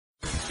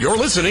You're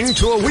listening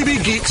to a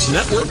Weeby Geeks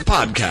Network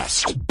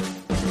podcast.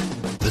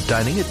 The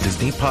Dining at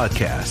Disney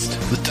podcast.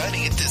 The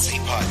Dining at Disney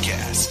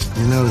podcast.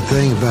 You know the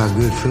thing about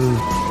good food?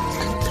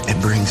 It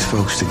brings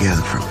folks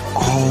together from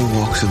all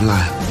walks of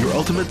life. Your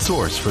ultimate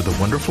source for the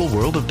wonderful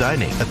world of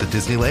dining at the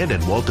Disneyland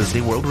and Walt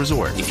Disney World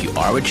Resort. If you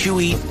are what you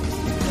eat,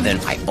 then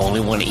I only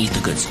want to eat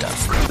the good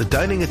stuff. The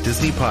Dining at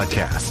Disney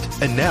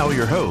podcast. And now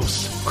your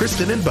hosts,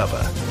 Kristen and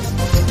Bubba.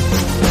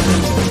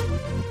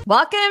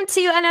 Welcome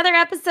to another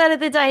episode of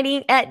the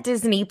Dining at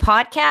Disney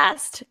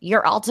podcast,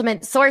 your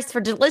ultimate source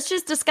for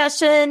delicious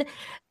discussion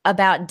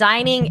about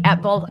dining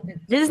at both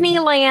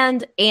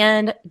Disneyland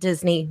and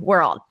Disney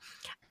World.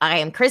 I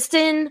am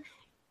Kristen,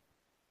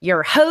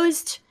 your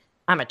host.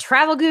 I'm a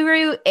travel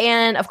guru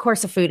and, of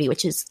course, a foodie,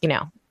 which is,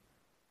 Bubba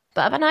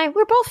and I,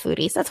 we're both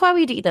foodies. That's why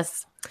we do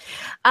this.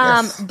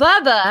 Yes.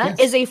 Bubba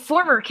is a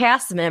former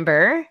cast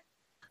member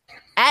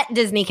at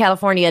Disney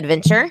California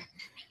Adventure,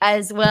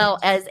 as well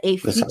as a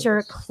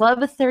future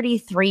Club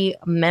 33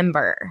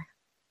 member.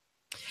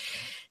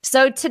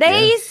 So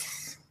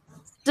today's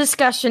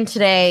discussion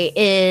today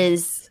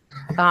is,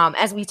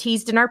 as we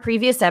teased in our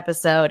previous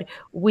episode,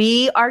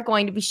 we are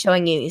going to be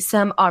showing you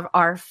some of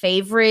our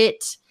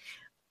favorite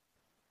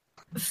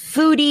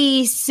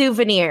foodie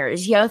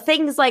souvenirs,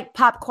 things like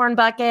popcorn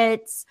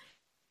buckets,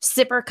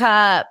 sipper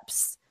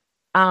cups,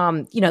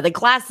 the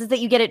glasses that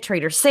you get at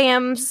Trader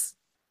Sam's,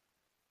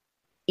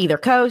 either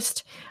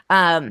coast.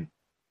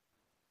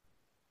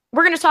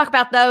 We're going to talk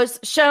about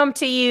those, show them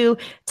to you,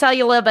 tell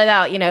you a little bit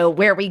about,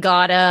 where we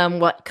got them,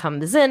 what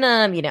comes in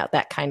them,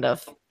 that kind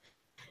of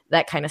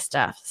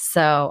stuff.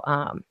 So,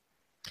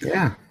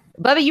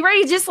 Bubba, you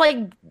ready to just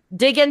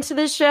dig into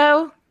this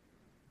show?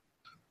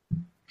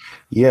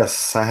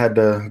 Yes, I had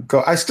to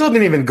go. I still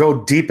didn't even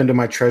go deep into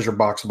my treasure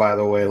box, by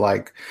the way.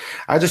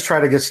 I just try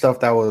to get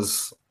stuff that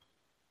was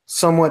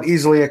somewhat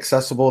easily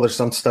accessible. There's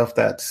some stuff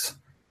that's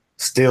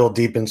still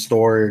deep in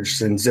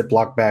storage and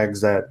Ziploc bags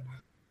that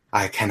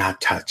I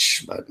cannot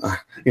touch, but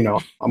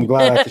I'm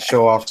glad I could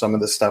show off some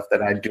of the stuff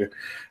that I do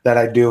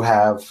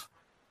have.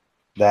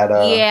 That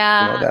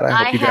I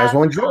hope you guys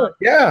will enjoy.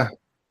 Yeah,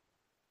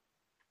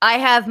 I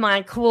have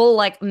my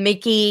cool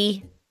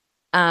Mickey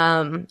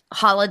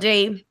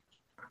holiday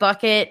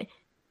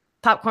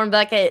popcorn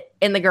bucket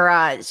in the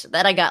garage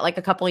that I got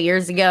a couple of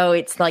years ago.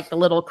 It's the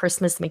little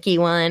Christmas Mickey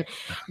one,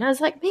 and I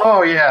was like,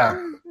 oh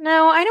yeah.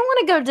 No, I don't want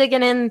to go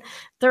digging in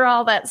through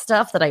all that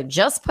stuff that I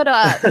just put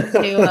up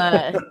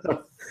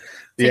to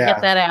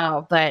get that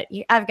out. But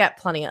I've got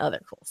plenty of other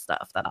cool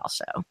stuff that I'll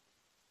show.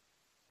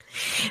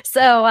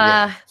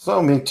 So,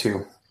 so me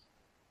too.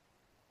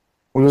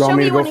 We want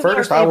me to go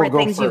first? I will go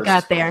things first. You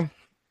got there.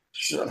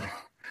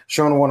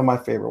 Showing one of my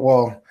favorite.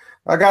 Well,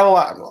 I got a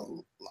lot.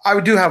 I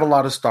do have a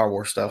lot of Star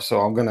Wars stuff,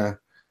 so I'm gonna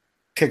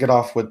kick it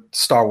off with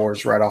Star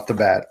Wars right off the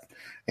bat,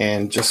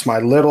 and just my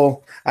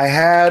little. I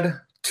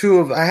had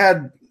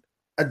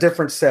a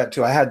different set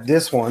too. I had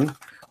this one,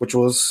 which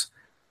was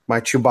my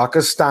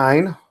Chewbacca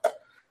Stein.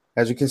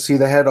 As you can see,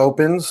 the head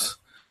opens.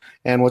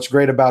 And what's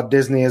great about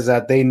Disney is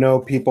that they know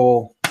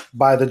people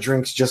buy the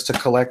drinks just to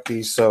collect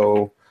these.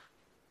 So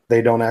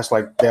they don't ask,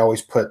 they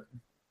always put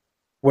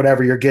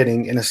whatever you're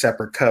getting in a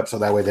separate cup. So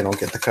that way they don't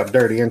get the cup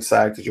dirty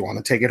inside because you want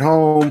to take it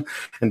home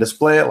and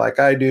display it like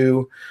I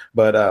do.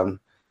 But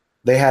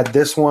they had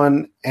this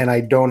one and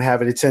I don't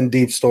have it. It's in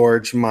deep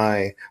storage.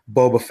 My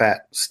Boba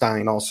Fett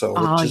Stein also,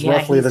 which is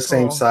roughly the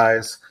same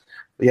size.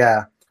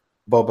 Yeah,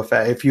 Boba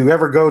Fett. If you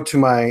ever go to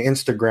my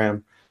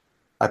Instagram,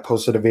 I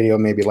posted a video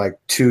maybe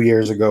 2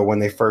 years ago when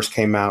they first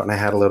came out, and I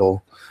had a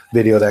little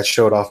video that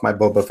showed off my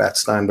Boba Fett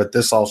Stein. But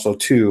this also,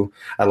 too,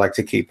 I like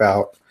to keep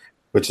out,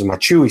 which is my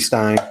Chewie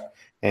Stein.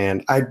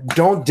 And I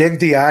don't dig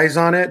the eyes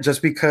on it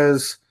just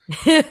because,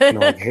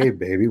 hey,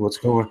 baby, what's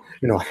going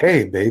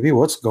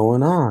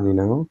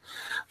on,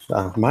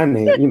 my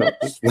name, my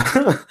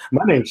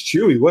name's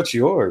Chewie. What's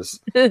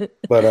yours?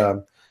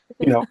 But,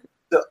 and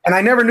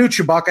I never knew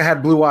Chewbacca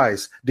had blue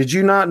eyes. Did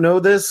you not know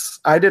this?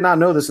 I did not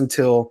know this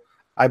until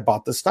I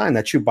bought the Stein,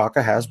 that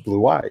Chewbacca has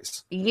blue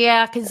eyes.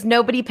 Yeah, because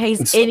nobody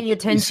pays any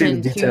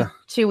attention to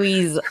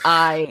Chewie's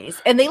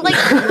eyes. And they glow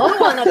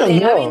on the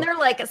thing. I mean, they're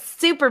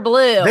super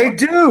blue. They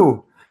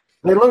do.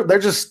 They're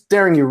just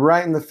staring you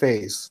right in the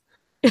face.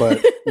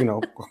 But,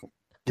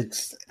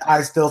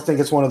 I still think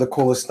it's one of the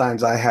coolest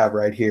Steins I have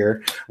right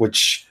here,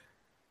 which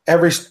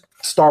every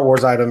Star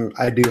Wars item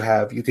I do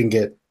have,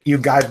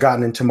 I've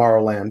gotten in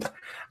Tomorrowland.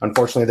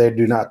 Unfortunately, they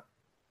do not.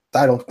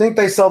 I don't think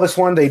they sell this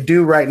one. They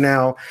do right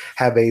now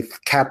have a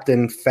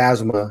Captain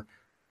Phasma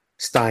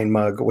Stein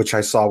mug, which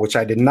I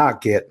did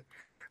not get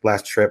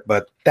last trip,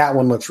 but that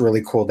one looks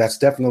really cool. That's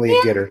definitely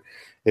a getter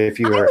if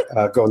you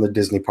are going to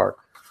Disney park.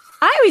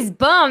 I was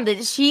bummed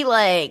that she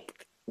kicked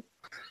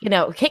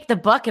the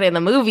bucket in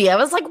the movie. I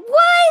was like,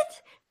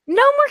 what?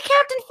 No more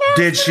Captain Phasma?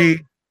 Did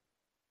she?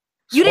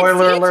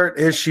 Spoiler alert,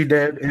 is she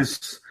dead?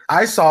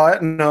 I saw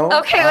it. No.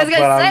 Okay, I was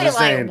going to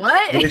say,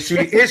 what? Is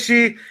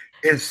she?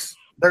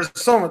 There's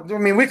so much. I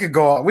mean, we could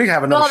go. We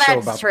have another show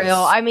about that's true. This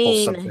I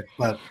mean, subject,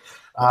 but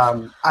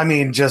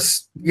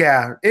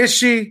is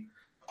she?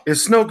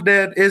 Is Snoke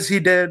dead? Is he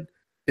dead?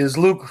 is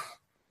Luke?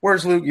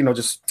 Where's Luke?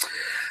 Just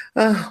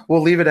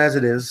we'll leave it as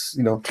it is.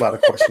 A lot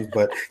of questions,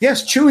 but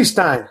yes, Chewie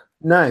Stein,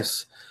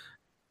 nice.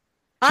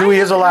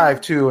 Chewie is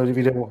alive too. If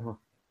you didn't, oh,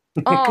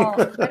 I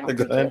don't think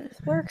it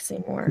works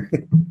anymore.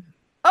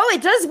 Oh,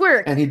 it does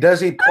work, and he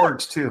does eat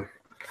porks too.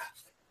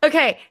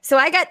 Okay, so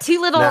I got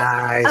two little,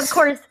 nice. Of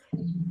course.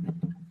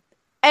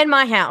 In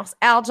my house,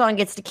 Al John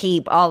gets to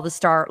keep all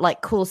the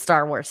cool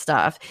Star Wars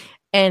stuff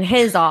in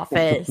his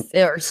office,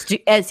 or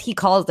as he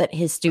calls it,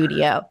 his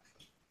studio.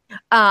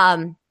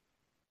 But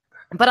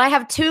I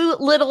have two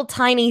little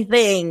tiny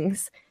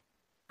things.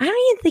 I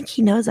don't even think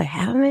he knows I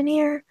have them in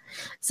here,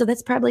 so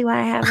that's probably why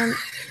I have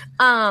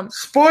them.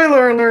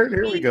 Spoiler alert!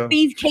 Here we go.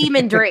 These came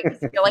in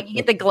drinks, you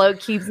get the glow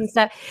cubes and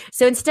stuff.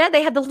 So instead,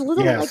 they had the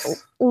little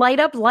light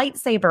up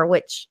lightsaber,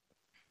 which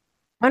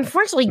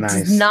unfortunately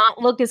does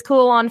not look as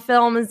cool on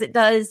film as it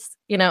does,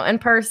 in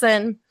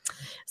person.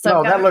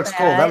 So no, that looks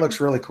cool. That looks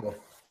really cool.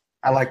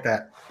 I like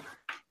that.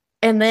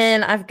 And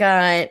then I've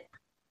got,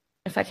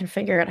 if I can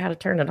figure out how to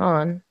turn it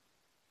on.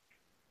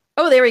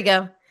 Oh, there we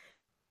go.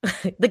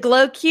 The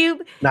glow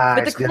cube. Nice.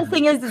 But the cool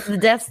thing is it's the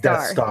Death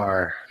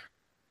Star.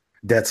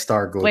 Death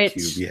Star glow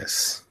cube,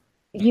 yes.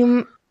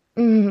 You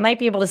might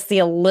be able to see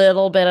a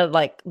little bit of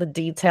the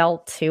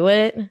detail to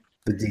it.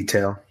 The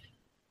detail.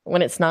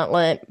 When it's not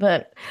lit.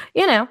 But,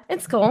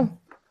 it's cool.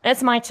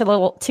 It's my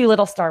two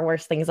little Star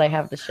Wars things I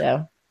have to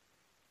show.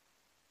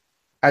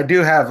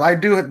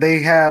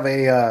 They have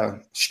a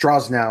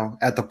straws now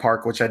at the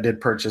park, which I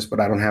did purchase, but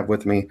I don't have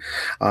with me.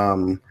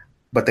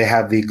 But they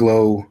have the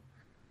glow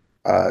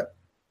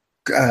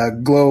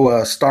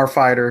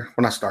Starfighter.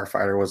 Well, not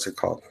Starfighter. What's it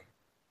called?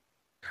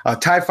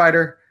 TIE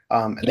Fighter.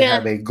 They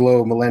have a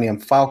glow Millennium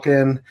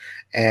Falcon,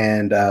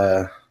 and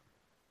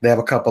they have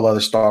a couple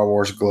other Star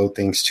Wars glow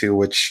things too,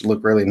 which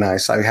look really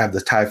nice. I have the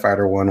TIE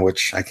Fighter one,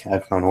 which I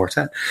don't know where it's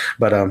at.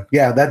 But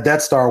that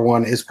Death Star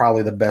one is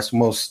probably the best,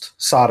 most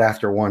sought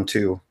after one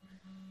too,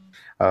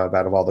 out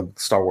of all the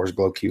Star Wars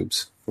glow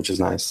cubes, which is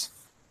nice.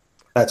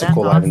 That's a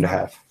cool awesome item to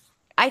have.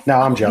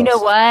 Now I'm jealous. You know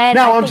what?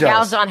 Now I'm think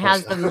jealous. Al John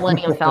has the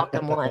Millennium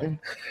Falcon one.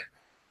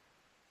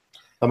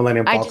 The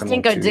Millennium Falcon. I just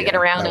didn't go digging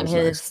around in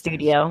his nice.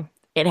 studio.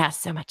 It has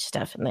so much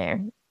stuff in there.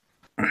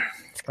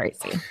 It's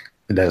crazy.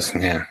 It does,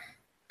 yeah.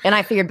 And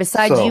I figured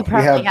besides you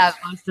probably have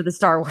most of the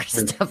Star Wars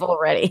stuff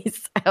already.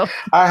 So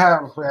I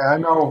have. I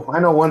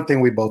know one thing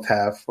we both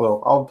have.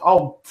 Well,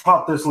 I'll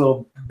pop this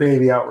little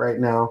baby out right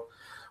now,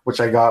 which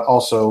I got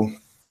also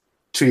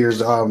 2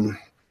 years,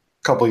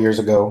 couple years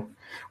ago,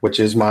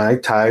 which is my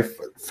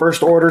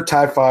first order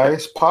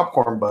TIE-Fi's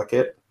popcorn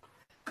bucket,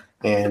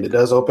 and it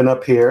does open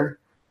up here.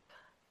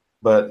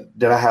 But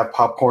did I have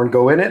popcorn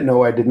go in it?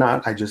 No, I did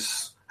not. I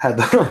just had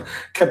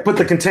put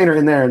the container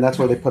in there, and that's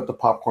where they put the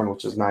popcorn,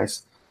 which is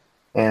nice.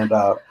 And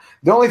the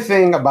only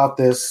thing about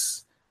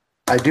this,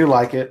 I do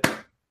like it,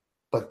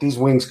 but these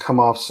wings come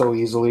off so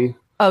easily.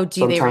 Oh,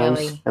 do they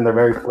really? And they're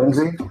very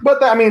flimsy. But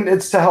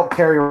it's to help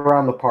carry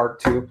around the park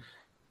too.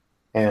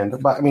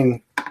 But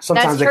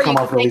sometimes they come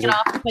off really easy.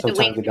 Put the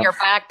wings in your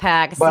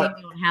backpack, so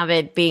you don't have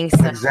it being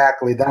stuck.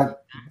 Exactly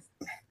that.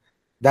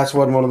 That's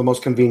what one of the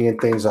most convenient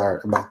things are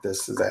about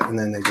this is that, and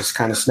then they just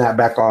kind of snap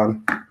back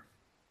on.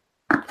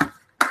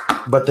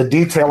 But the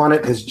detail on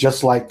it is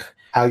just like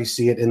how you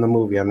see it in the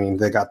movie.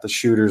 They got the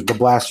shooters, the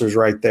blasters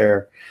right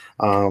there.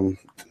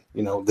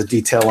 The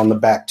detail on the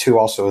back too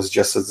also is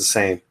just as the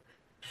same,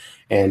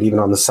 and even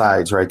on the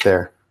sides right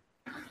there.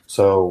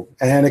 So,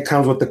 and it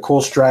comes with the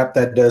cool strap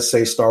that does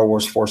say Star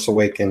Wars Force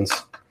Awakens.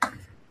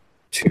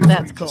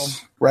 That's cool.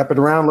 Wrap it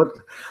around,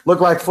 look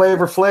like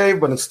Flavor Flav,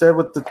 but instead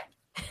with the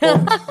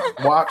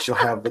watch, you'll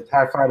have the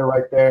TIE Fighter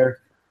right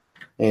there.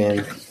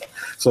 And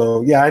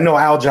so, I know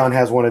Al John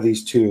has one of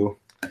these too,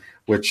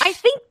 which I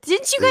think,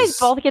 didn't you guys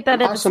both get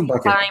that at the same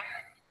time?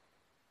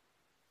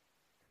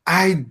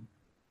 I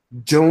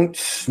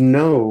don't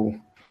know.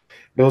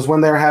 It was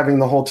when they were having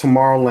the whole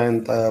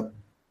Tomorrowland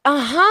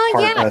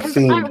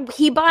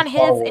he bought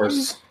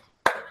his.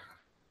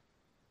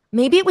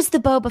 Maybe it was the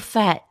Boba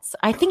Fett's.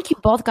 I think you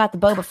both got the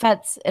Boba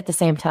Fett's at the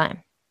same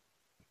time.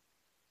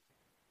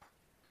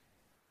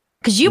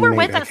 Because you were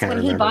with us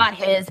when he bought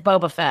his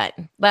Boba Fett.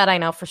 That I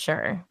know for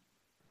sure.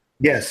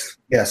 Yes,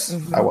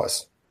 mm-hmm. I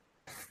was.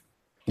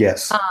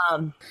 Yes.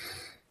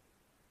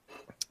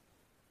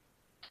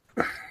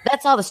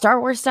 That's all the Star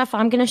Wars stuff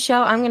I'm going to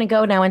show. I'm going to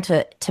go now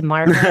into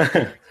Marvel.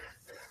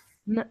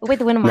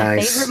 With one of my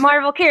favorite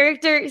Marvel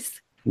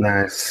characters.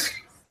 Nice.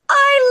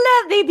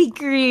 I love Baby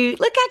Groot.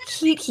 Look how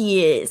cute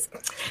he is.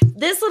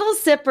 This little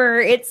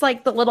sipper, it's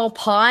like the little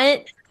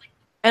pot.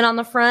 And on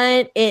the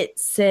front, it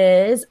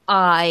says,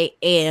 I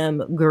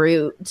am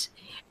Groot.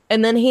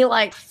 And then he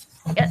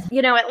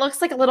it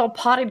looks like a little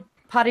potted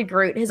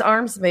Groot. His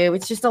arms move.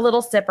 It's just a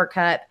little sipper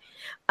cup.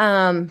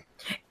 And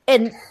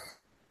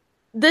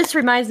this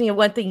reminds me of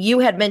one thing you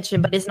had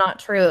mentioned, but is not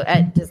true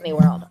at Disney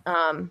World.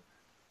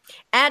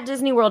 At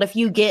Disney World, if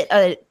you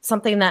get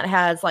something that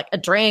has like a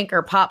drink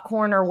or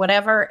popcorn or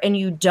whatever, and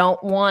you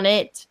don't want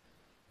it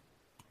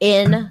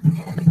in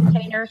the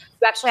container,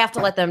 you actually have to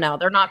let them know.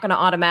 They're not going to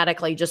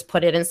automatically just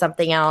put it in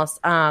something else.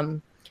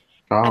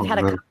 I've had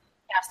a couple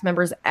cast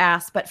members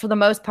ask, but for the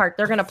most part,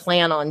 they're going to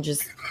plan on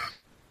just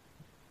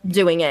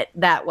doing it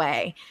that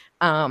way.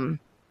 And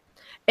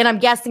I'm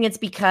guessing it's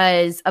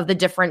because of the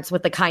difference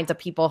with the kinds of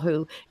people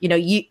who,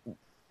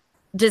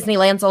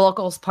 Disneyland's a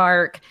locals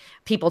park.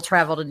 People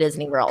travel to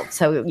Disney World.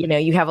 So,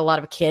 you have a lot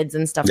of kids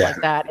and stuff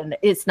like that. And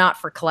it's not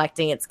for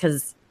collecting. It's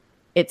because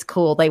it's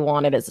cool. They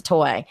want it as a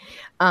toy.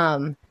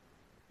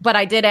 But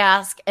I did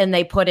ask and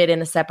they put it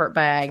in a separate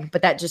bag.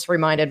 But that just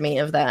reminded me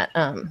of that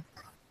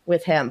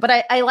with him.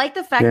 But I like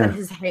the fact that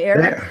his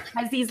hair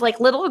has these like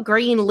little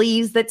green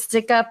leaves that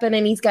stick up. And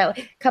then he's got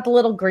a couple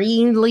little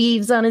green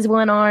leaves on his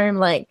one arm.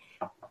 Like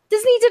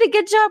Disney did a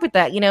good job with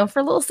that, for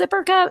a little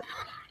zipper cup.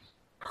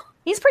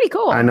 He's pretty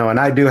cool. I know, and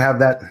I do have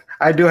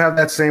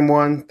that same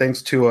one.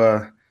 Thanks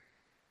to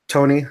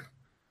Tony,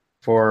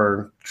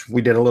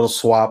 we did a little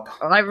swap.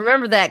 Oh, I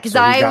remember that because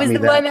I was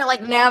the one that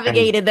like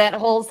navigated that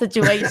whole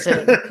situation.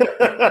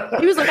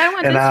 He was like, "I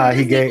want this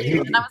from Disney,"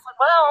 and I was like,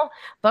 "Well,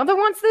 Bubba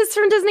wants this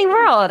from Disney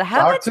World.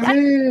 How would you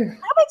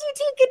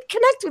two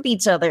connect with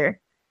each other?"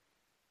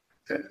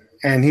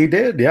 And he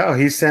did. Yeah,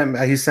 he sent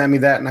me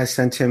that, and I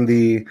sent him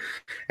the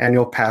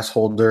annual pass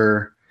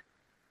holder.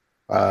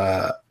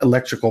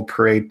 Electrical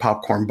Parade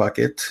popcorn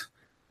bucket,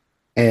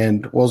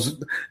 and it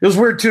was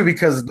weird too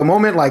because the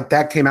moment like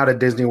that came out at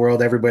Disney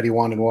World, everybody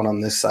wanted one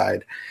on this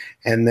side,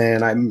 and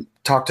then I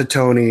talked to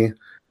Tony,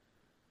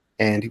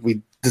 and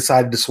we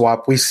decided to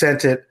swap. We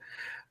sent it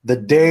the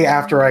day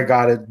after I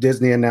got it.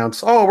 Disney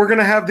announced, "Oh, we're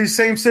gonna have these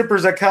same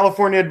zippers at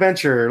California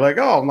Adventure." Like,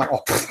 I'm like,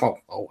 oh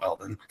well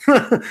then,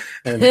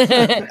 and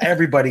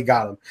everybody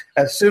got them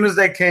as soon as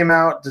they came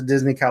out to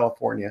Disney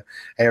California.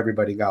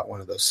 Everybody got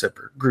one of those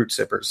Groot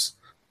zippers.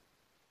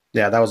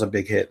 Yeah, that was a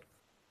big hit.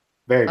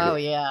 Very good. Oh,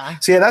 yeah.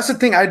 So, that's the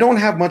thing. I don't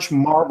have much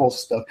Marvel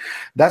stuff.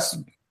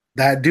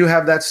 I do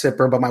have that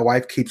zipper, but my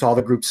wife keeps all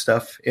the Groot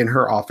stuff in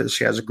her office.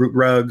 She has a Groot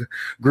rug,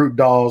 Groot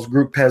dolls,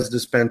 Groot Pez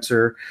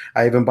dispenser.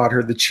 I even bought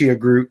her the Chia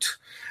Groot,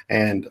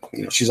 and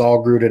she's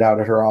all Grooted out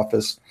at her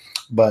office.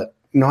 But,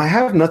 I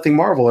have nothing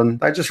Marvel, and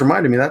that just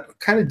reminded me that I'm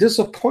kind of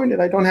disappointed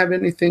I don't have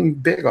anything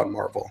big on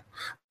Marvel.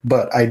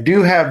 But I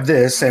do have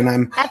this, and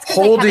I'm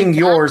holding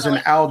yours and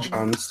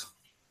Aljon's.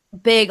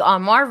 Big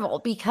on Marvel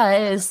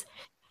because,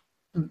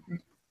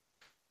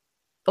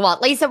 well, at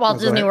least at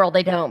Walt Disney World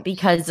they don't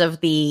because of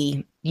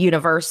the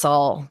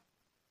Universal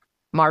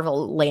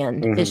Marvel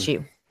Land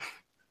issue.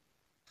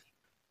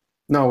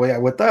 No, yeah,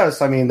 with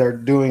us, I mean, they're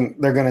going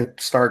to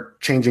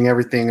start changing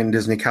everything in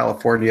Disney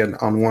California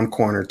on one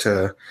corner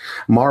to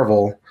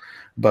Marvel,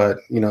 but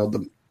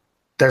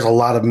there's a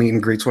lot of meet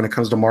and greets when it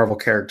comes to Marvel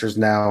characters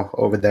now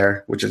over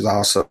there, which is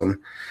awesome.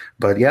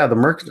 But yeah,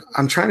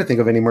 I'm trying to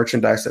think of any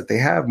merchandise that they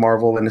have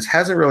Marvel, and it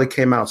hasn't really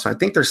came out. So I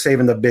think they're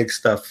saving the big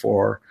stuff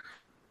for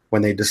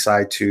when they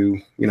decide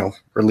to,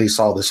 release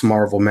all this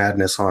Marvel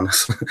madness on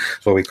us.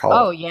 That's what we call it.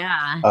 Oh,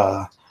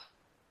 yeah.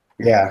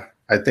 Yeah,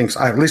 I think so.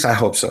 At least I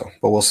hope so,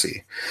 but we'll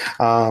see.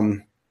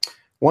 One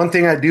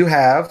thing I do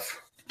have,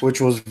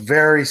 which was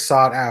very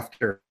sought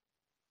after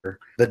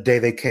the day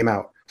they came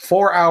out,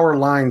 4-hour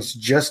lines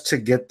just to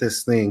get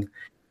this thing.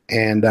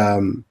 And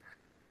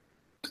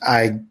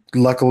I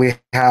luckily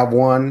have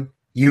one.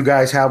 You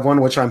guys have one,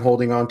 which I'm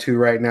holding on to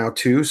right now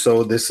too.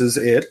 So this is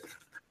it.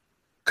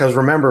 Because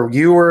remember,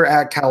 you were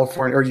at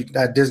California or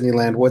at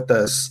Disneyland with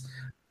us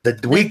the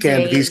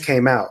weekend these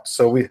came out.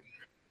 So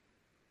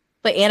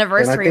the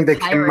anniversary. And I think they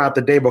came out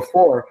the day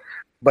before,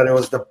 but it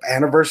was the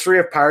anniversary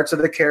of Pirates of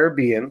the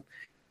Caribbean,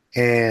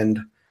 and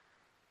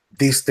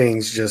these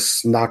things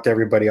just knocked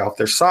everybody off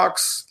their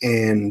socks.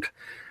 And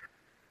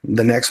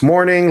the next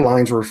morning,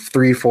 lines were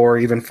 3, 4,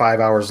 even 5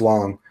 hours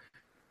long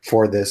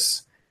for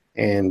this.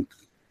 And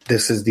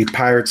this is the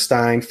Pirate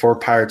Stein for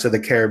Pirates of the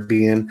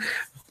Caribbean.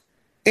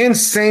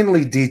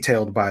 Insanely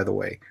detailed, by the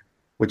way,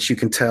 which you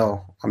can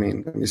tell. I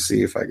mean, let me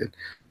see if I could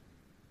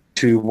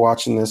to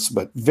watching this,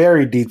 but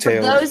very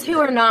detailed. For those who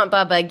are not,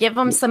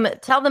 Bubba,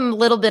 tell them a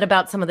little bit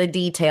about some of the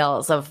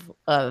details of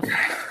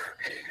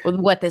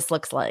what this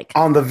looks like.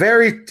 On the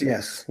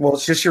well,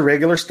 it's just your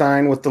regular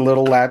Stein with the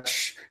little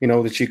latch,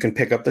 that you can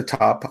pick up the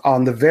top.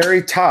 On the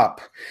very top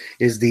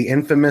is the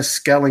infamous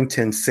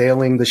Skellington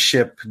sailing the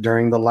ship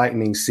during the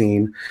lightning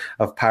scene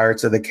of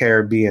Pirates of the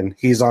Caribbean.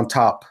 He's on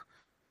top,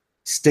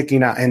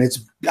 sticking out, and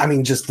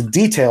just the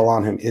detail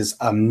on him is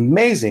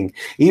amazing.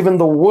 Even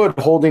the wood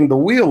holding the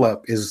wheel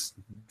up is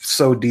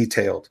so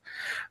detailed.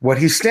 What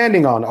he's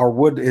standing on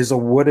is a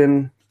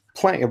wooden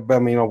plank, a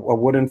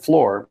wooden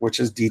floor, which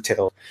is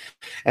detailed.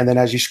 And then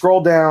as you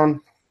scroll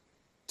down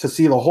to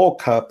see the whole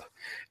cup,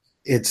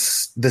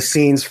 it's the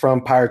scenes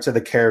from Pirates of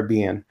the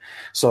Caribbean.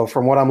 So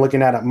from what I'm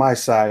looking at my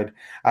side,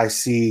 I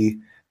see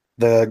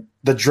the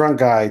drunk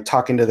guy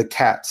talking to the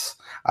cats.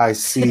 I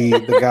see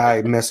the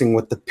guy messing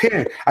with the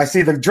pig. I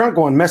see the drunk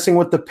one messing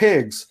with the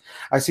pigs.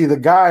 I see the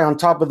guy on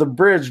top of the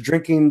bridge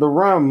drinking the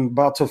rum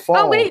about to fall.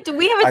 Oh, wait, do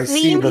we have a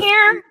theme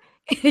here?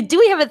 Do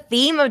we have a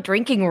theme of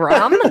drinking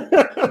rum?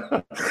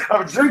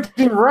 Of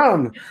drinking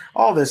rum.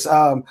 All this.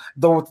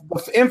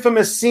 The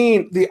infamous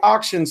scene, the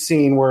auction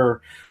scene where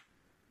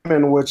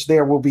which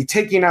they will be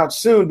taking out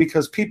soon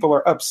because people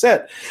are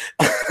upset.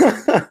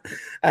 But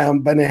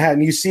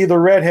and you see the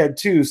redhead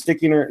too,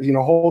 sticking her,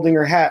 holding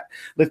her hat,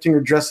 lifting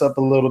her dress up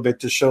a little bit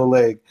to show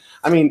leg.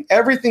 I mean,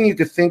 everything you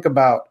could think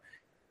about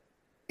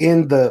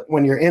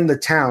when you're in the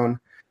town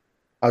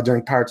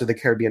during Pirates of the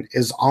Caribbean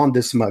is on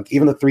this mug.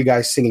 Even the three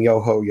guys singing "Yo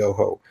ho, yo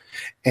ho,"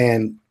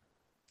 and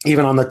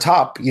even on the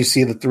top, you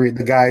see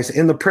the guys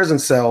in the prison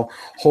cell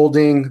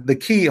holding the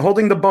key,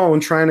 holding the bone,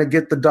 trying to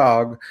get the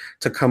dog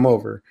to come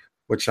over,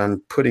 which I'm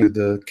putting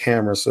the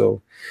camera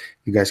so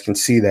you guys can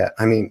see that.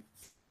 I mean,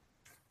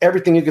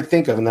 everything you could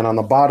think of. And then on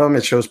the bottom,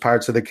 it shows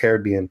Pirates of the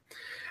Caribbean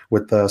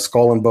with the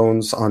skull and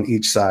bones on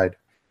each side.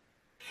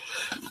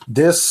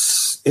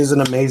 This is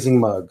an amazing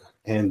mug.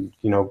 And,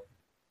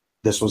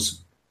 this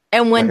was...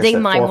 And one day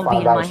mine will be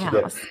in my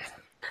house.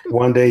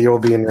 One day you'll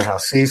be in your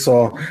house. See,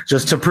 so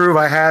just to prove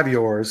I have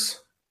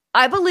yours.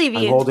 I believe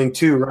you. I'm holding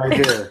two right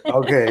here.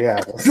 Okay,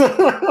 yeah.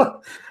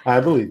 I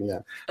believe you, yeah.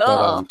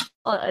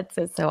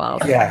 It's so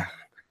awesome. Yeah.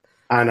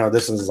 I know.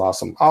 This is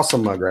awesome.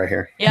 Awesome mug right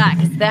here. Yeah,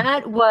 because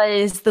that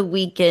was the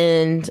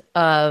weekend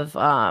of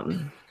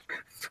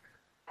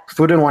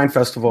Food and Wine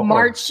Festival.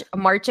 March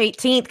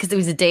 18th, because it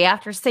was the day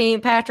after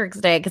St. Patrick's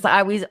Day, because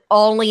I was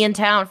only in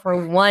town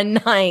for one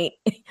night.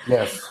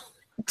 Yes.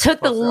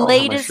 Took the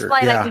latest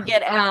flight I could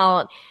get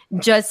out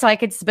just so I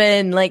could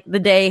spend like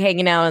the day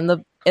hanging out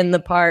in the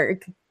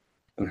park.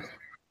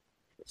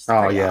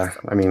 Oh yeah.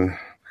 Awesome. I mean,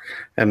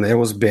 and it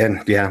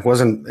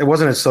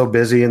wasn't so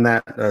busy in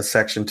that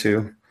section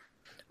too.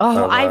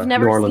 Oh, I've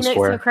never seen it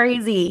so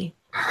crazy.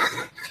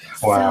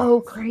 Wow.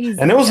 So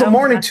crazy. And it was the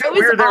morning too.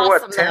 We were there,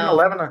 awesome, 10,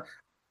 11?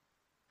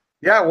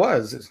 Yeah, it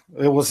was.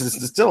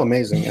 It's still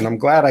amazing. And I'm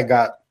glad I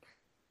got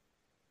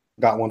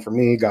one for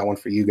me, got one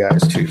for you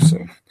guys too. So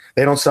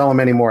they don't sell them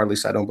anymore. At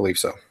least I don't believe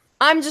so.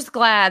 I'm just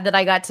glad that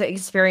I got to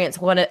experience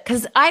one,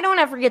 because I don't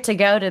ever get to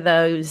go to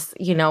those,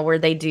 where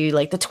they do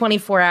like the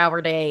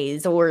 24-hour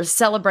days or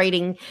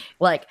celebrating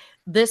like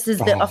this is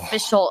the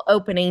official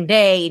opening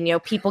day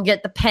and, people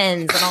get the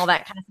pens and all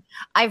that kind of thing.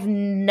 I've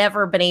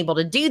never been able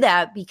to do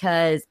that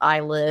because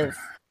I live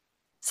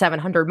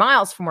 700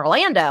 miles from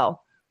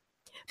Orlando.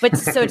 But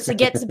so to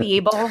get to be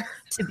able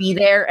to be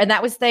there, and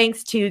that was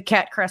thanks to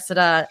Kat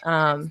Cressida.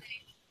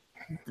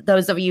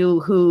 Those of you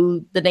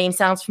who the name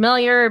sounds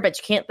familiar, but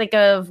you can't think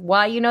of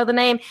why you know the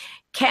name.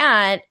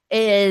 Kat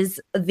is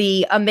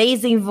the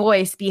amazing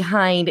voice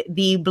behind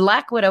the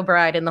Black Widow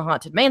Bride in the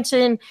Haunted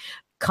Mansion,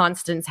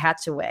 Constance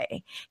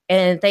Hatchaway.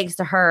 And thanks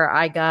to her,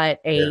 I got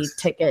a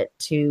ticket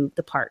to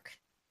the park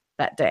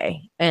that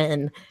day.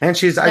 And I think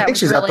she's really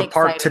at the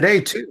park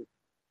today too.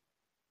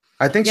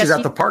 I think she's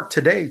at the park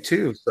today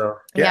too. So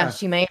yeah,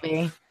 she may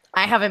be.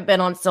 I haven't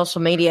been on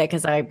social media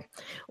because I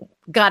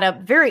got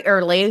up very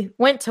early,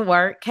 went to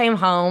work, came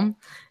home,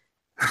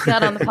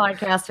 got on the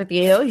podcast with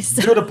you.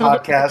 So, do the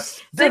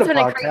podcast. It's been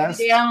a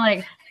crazy day.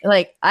 I'm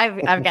like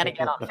I've got to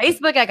get on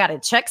Facebook. I got to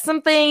check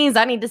some things.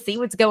 I need to see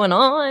what's going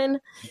on.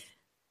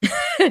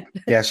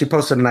 Yeah, she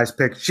posted a nice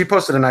pic. She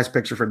posted a nice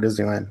picture for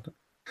Disneyland.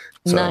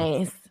 So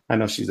nice. I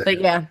know she's there. But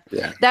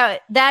yeah,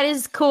 that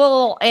is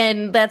cool,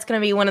 and that's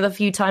going to be one of the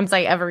few times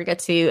I ever get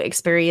to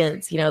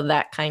experience,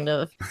 that kind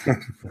of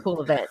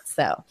cool event.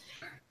 So,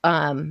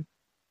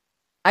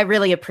 I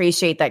really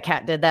appreciate that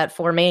Kat did that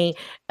for me,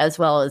 as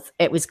well as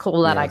it was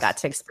cool that I got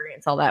to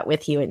experience all that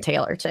with you and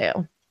Taylor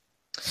too.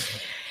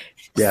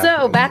 Yeah.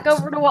 So back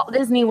over to Walt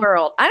Disney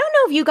World. I don't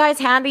know if you guys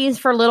had these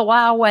for a little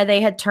while while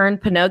they had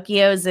turned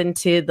Pinocchio's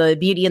into the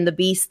Beauty and the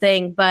Beast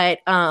thing, but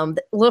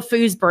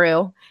LeFou's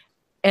Brew,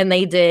 and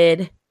they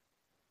did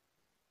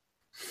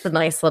the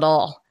nice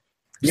little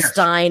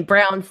Stein,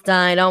 brown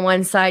Stein. On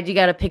one side, you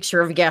got a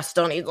picture of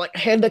Gaston. He's like,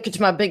 hey, look at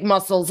my big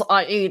muscles.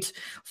 I eat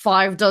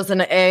 5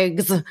 dozen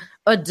eggs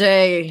a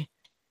day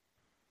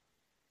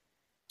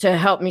to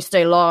help me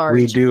stay large.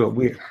 We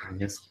do.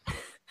 Yes.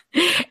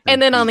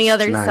 And then on the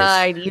other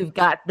side, you've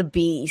got the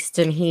Beast,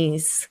 and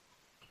he's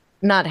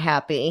not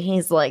happy.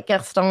 He's like,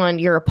 Gaston,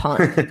 you're a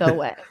punk. Go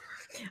away.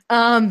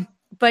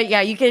 But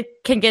yeah, you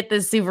can get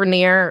this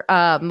souvenir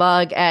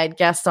mug at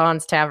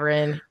Gaston's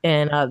Tavern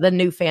in the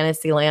new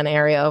Fantasyland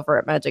area over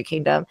at Magic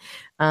Kingdom.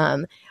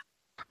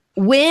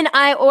 When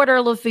I order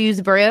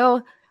LeFou's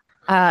Brew,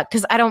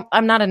 because I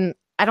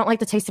don't like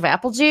the taste of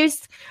apple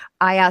juice,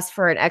 I ask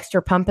for an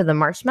extra pump of the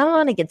marshmallow,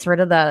 and it gets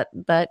rid of that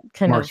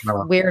kind of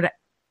weird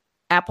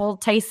apple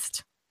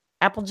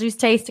juice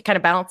taste. It kind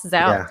of balances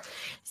out. Yeah.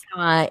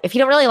 So if you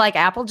don't really like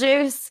apple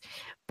juice,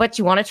 but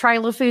you want to try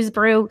LeFou's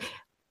Brew,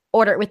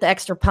 order it with the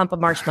extra pump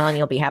of marshmallow, and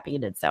you'll be happy you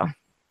did so.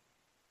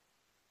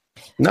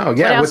 No,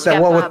 yeah, with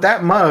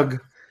that mug.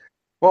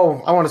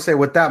 Well, I want to say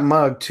with that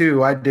mug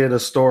too, I did a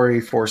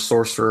story for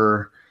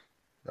Sorcerer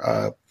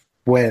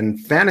when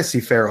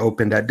Fantasy Fair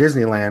opened at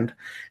Disneyland,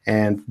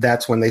 and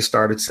that's when they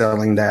started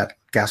selling that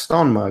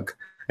Gaston mug,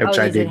 which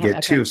I did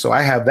get too. So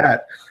I have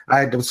that.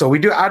 So we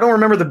do. I don't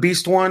remember the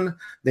Beast one.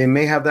 They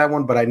may have that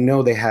one, but I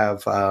know they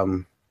have.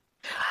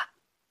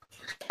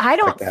 I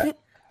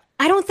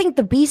don't think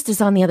the Beast is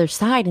on the other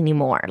side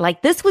anymore.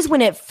 Like, this was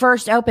when it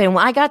first opened.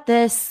 I got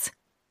this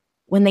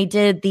when they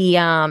did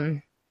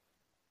the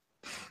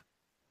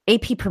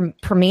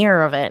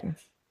premiere of it.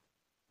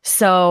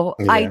 So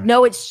I Yeah.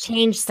 know it's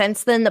changed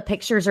since then. The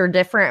pictures are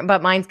different,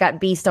 but mine's got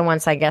Beast on one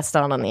side,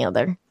 Gaston on the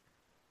other.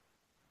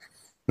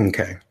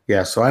 Okay.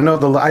 Yeah. So I know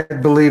I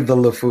believe the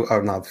LeFou,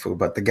 or not LeFou,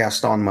 but the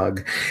Gaston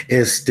mug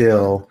is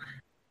still,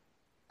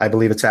 I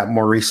believe it's at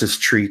Maurice's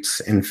Treats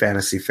in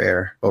Fantasy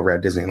Fair over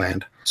at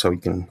Disneyland. So you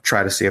can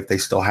try to see if they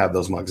still have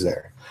those mugs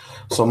there.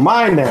 So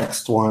my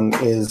next one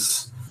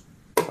is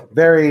a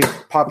very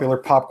popular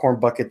popcorn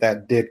bucket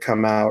that did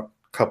come out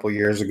a couple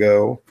years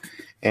ago.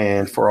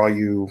 And for all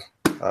you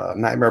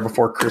Nightmare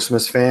Before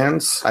Christmas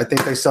fans, I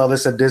think they sell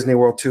this at Disney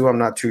World too. I'm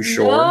not too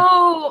sure.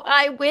 No,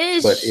 I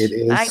wish. But it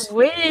is. I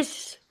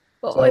wish.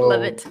 Oh, I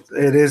love it.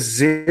 It is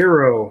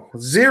zero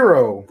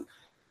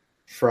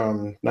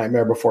from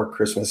Nightmare Before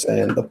Christmas.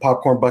 And the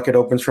popcorn bucket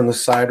opens from the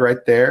side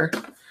right there.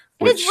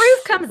 His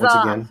roof comes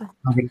off.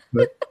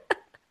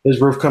 His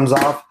roof comes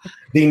off.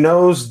 The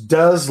nose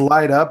does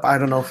light up. I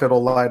don't know if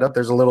it'll light up.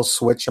 There's a little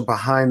switch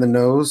behind the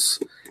nose.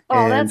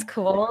 Oh, that's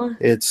cool.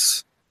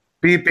 It's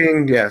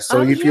beeping. Yeah.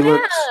 So if you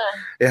look,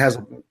 it has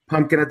a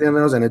pumpkin at the end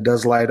of the nose and it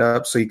does light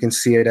up so you can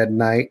see it at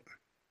night.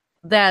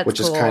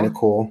 Which is kind of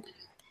cool.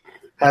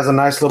 Has a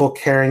nice little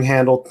carrying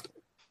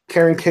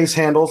case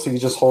handle, so you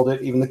just hold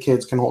it. Even the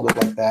kids can hold it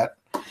like that.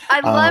 I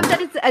love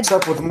that it's a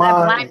up with my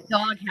black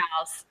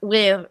doghouse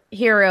with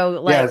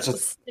Hero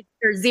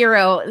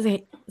Zero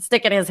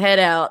sticking his head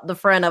out the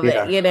front of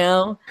it, you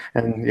know.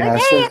 And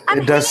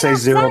it does say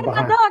zero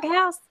behind the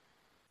doghouse.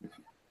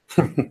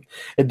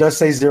 It does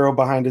say zero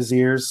behind his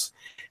ears,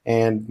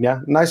 and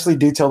nicely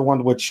detailed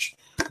one. Which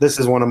this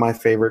is one of my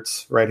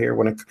favorites right here.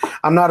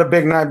 I'm not a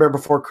big Nightmare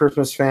Before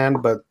Christmas fan,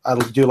 but I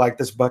do like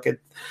this bucket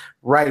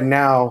right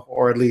now,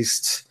 or at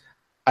least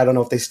I don't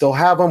know if they still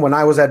have them. When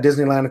I was at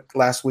Disneyland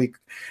last week,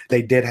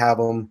 they did have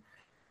them.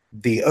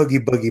 The Oogie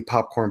Boogie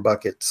popcorn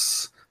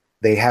buckets,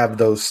 they have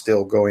those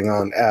still going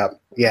on.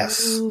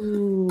 Yes.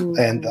 Ooh.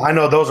 And I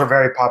know those are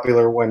very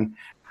popular when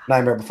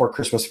Nightmare Before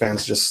Christmas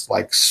fans just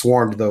like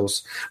swarmed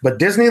those. But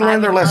Disney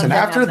learned their lesson.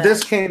 After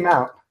this came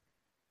out,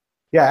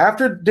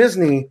 after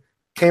Disney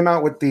came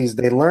out with these,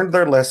 they learned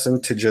their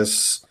lesson to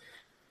just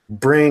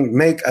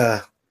make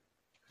a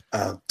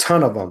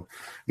ton of them.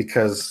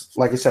 Because,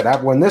 like I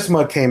said, when this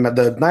mug came out,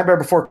 the Nightmare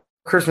Before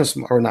Christmas,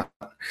 or not,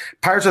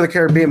 Pirates of the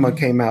Caribbean mug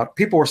came out,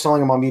 people were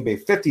selling them on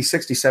eBay, $50,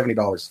 $60,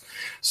 $70.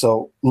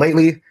 So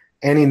lately,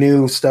 any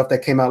new stuff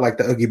that came out, like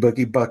the Oogie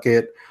Boogie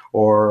bucket,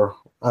 or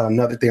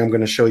another thing I'm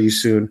going to show you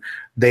soon,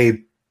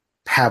 they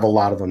have a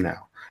lot of them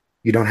now.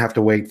 You don't have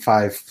to wait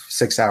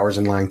 5-6 hours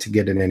in line to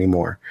get it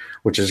anymore,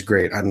 which is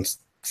great. I'm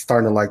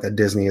starting to like that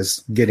Disney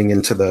is getting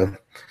into the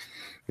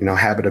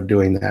habit of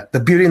doing that. The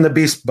Beauty and the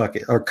Beast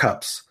bucket or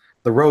cups.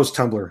 The rose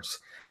tumblers.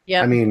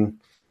 Yeah. I mean,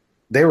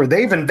 they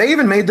even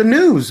made the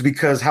news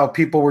because how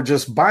people were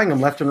just buying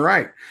them left and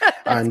right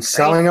and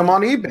selling them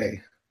on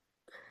eBay.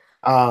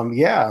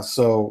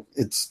 So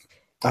it's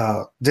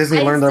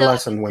Disney learned their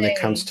lesson when it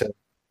comes to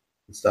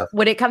stuff.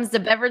 When it comes to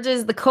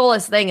beverages, the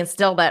coolest thing is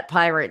still that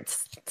Pirate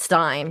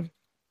Stein.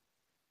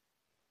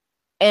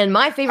 And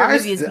my favorite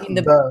movie is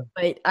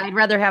but I'd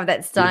rather have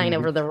that Stein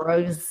over the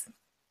rose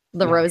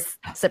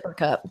sipper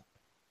cup.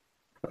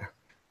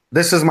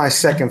 This is my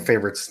second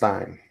favorite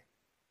Stein.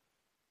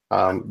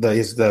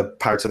 Is the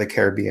Pirates of the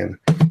Caribbean.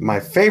 My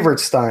favorite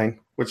Stein,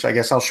 which I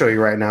guess I'll show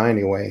you right now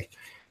anyway.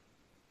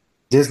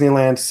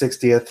 Disneyland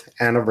 60th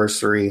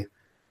anniversary.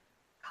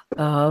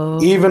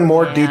 Oh, even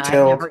more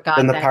detailed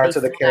than the Pirates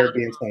of the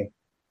Caribbean Stein.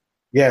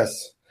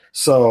 Yes.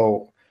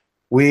 So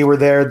we were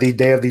there the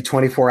day of the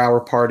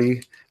 24-hour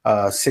party,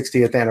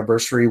 60th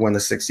anniversary, when the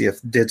 60th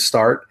did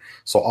start.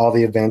 So all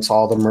the events,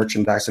 all the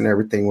merchandise and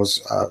everything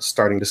was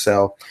starting to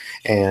sell.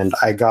 And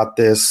I got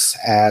this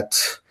at,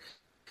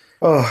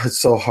 it's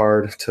so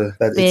hard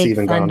that Big it's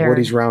even Thunder. Gone.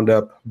 Woody's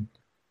Roundup.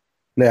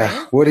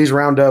 Yeah, Woody's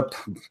Roundup.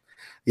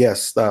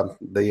 Yes,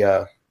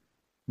 the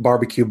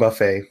barbecue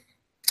buffet,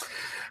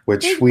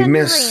 which Big we Thunder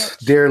miss Ranch.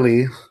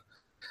 Dearly.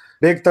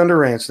 Big Thunder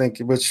Ranch, thank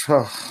you. Which,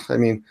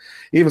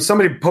 even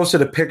somebody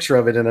posted a picture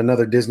of it in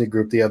another Disney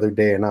group the other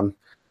day, and I'm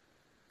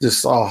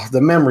just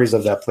the memories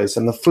of that place,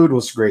 and the food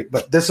was great.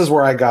 But this is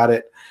where I got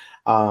it.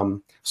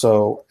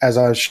 So as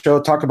I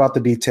talk about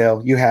the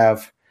detail, you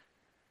have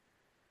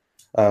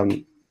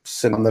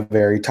sitting on the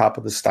very top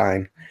of the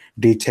Stein,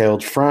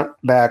 detailed front,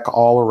 back,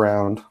 all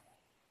around.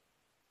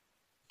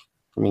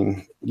 I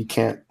mean, you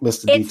can't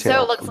list the detail. It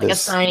so looks like a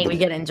Stein we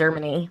get in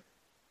Germany,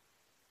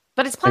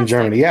 but it's plastic. In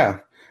Germany, yeah.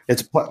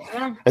 It's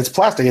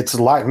plastic. It's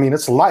light. I mean,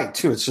 it's light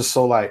too. It's just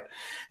so light.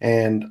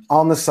 And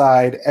on the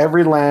side,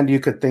 every land you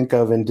could think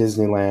of in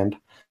Disneyland.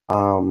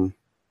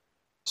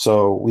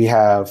 So we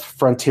have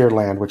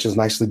Frontierland, which is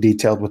nicely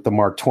detailed with the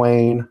Mark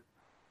Twain.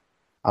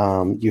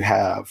 You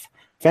have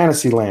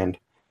Fantasyland.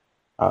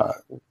 Let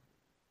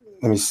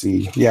me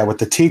see. Yeah, with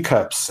the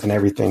teacups and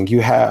everything.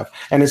 You have,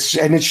 and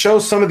it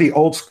shows some of the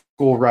old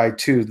school ride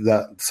too.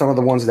 Some of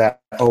the ones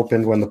that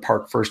opened when the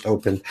park first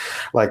opened,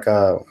 like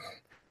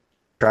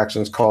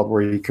attractions called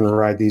where you can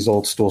ride these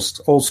old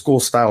school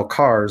style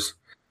cars.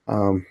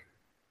 And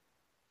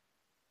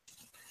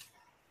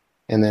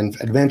and then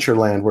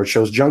Adventureland, where it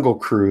shows Jungle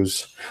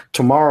Cruise,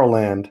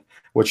 Tomorrowland,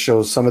 which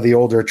shows some of the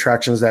older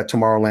attractions that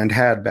Tomorrowland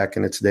had back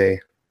in its day.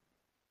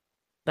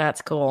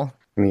 That's cool.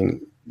 I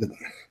mean,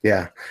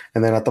 yeah.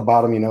 And then at the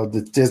bottom,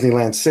 the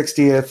Disneyland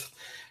 60th.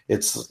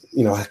 It's,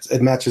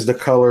 it matches the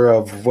color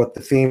of what the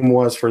theme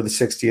was for the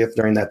 60th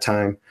during that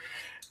time.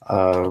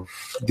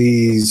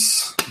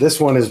 This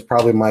one is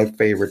probably my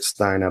favorite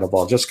Stein out of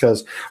all, just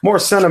because more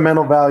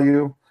sentimental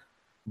value,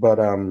 but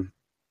I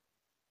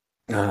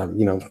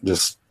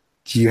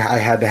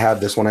had to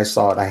have this when I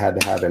saw it. I had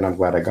to have it, and I'm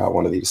glad I got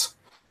one of these.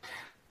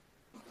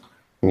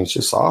 I mean, it's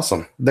just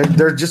awesome.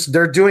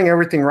 They're doing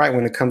everything right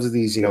when it comes to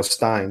these,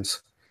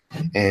 Steins,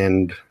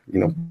 and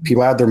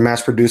people out there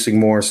mass producing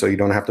more, so you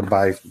don't have to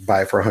buy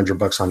for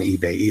 $100 on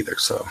eBay either.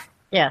 So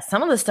yeah,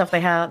 some of the stuff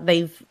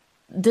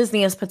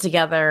Disney has put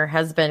together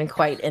has been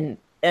quite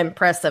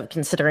impressive,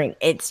 considering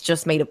it's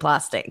just made of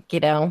plastic.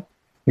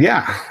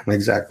 Yeah,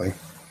 exactly.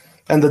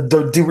 And it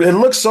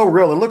looks so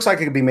real. It looks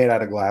like it could be made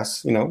out of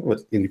glass. And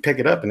you pick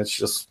it up, and it's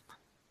just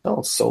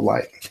it's so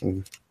light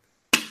and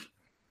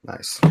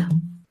nice.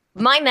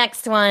 My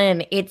next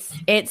one,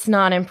 it's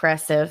not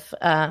impressive,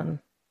 but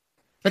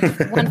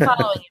the one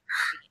following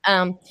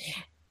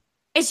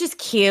it's just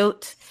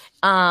cute,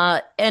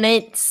 and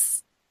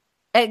it's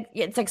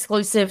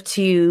exclusive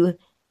to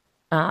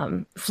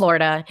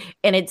Florida,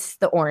 and it's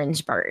the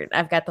orange bird.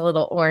 I've got the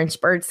little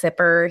orange bird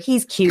sipper.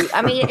 He's cute.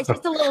 I mean, it's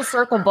just a little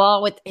circle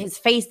ball with his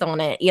face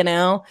on it,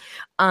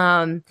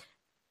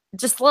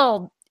 just a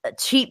little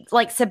cheap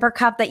sipper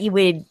cup that you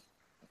would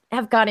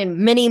have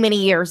gotten many, many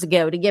years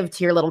ago to give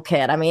to your little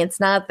kid. I mean, it's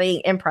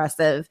nothing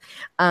impressive.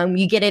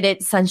 You get it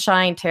at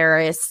Sunshine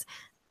Terrace.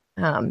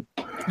 I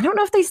don't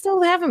know if they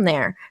still have him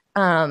there,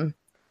 but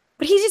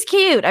he's just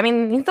cute. I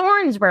mean, he's the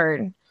orange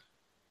bird.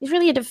 He's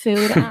really into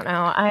food. I don't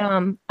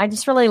know. I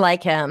just really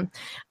like him.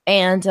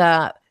 And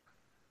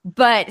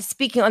but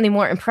speaking on the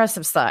more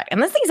impressive side,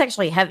 and this thing's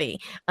actually heavy.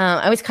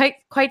 I was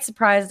quite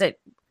surprised at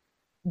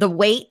the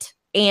weight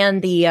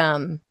and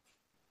the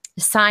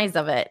size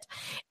of it.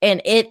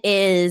 And it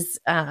is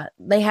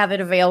they have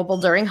it available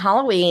during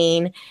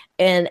Halloween,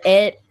 and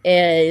it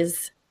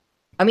is,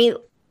 I mean,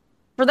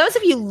 for those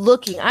of you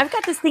looking, I've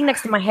got this thing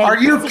next to my head. Are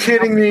you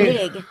kidding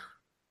me?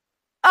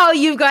 Oh,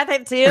 you've got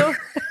that too?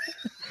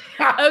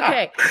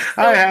 Okay.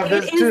 So I have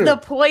this too. It is the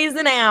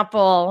poison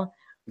apple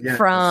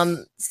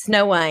from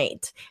Snow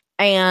White.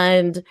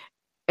 And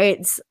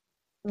it's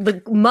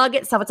the mug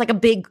itself. It's like a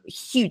big,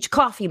 huge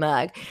coffee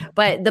mug.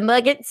 But the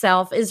mug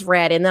itself is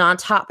red. And then on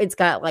top, it's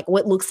got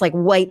what looks like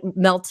white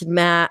melted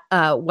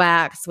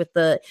wax with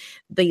the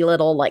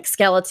little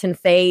skeleton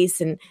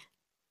face and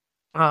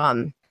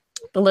the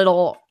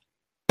little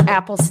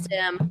apple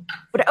stem.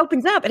 But it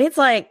opens up and it's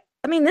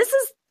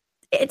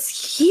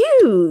it's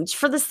huge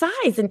for the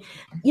size. And,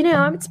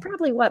 it's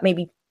probably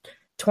maybe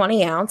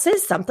 20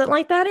 ounces, something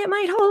like that. It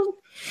might hold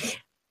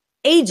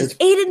ages. It's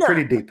 8 and up.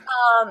 Pretty deep.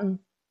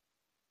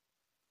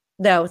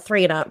 No,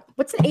 3 and up.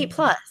 What's an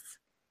 8+?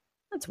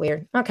 That's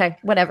weird. Okay,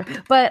 whatever.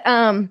 But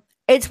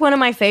it's one of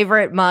my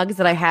favorite mugs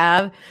that I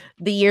have.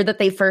 The year that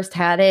they first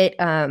had it,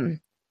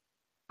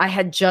 I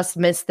had just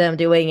missed them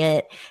doing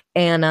it.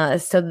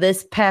 And so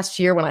this past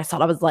year when I saw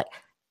it, I was like,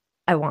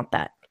 I want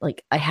that.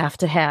 I have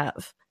to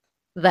have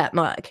that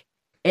mug.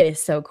 It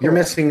is so cool. You're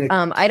missing.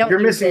 You're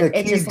missing a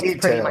key just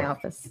detail in my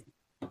office.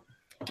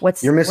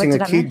 You're missing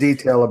a key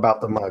detail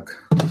about the mug.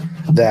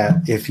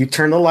 That if you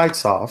turn the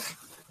lights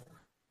off,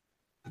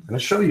 I'm going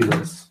to show you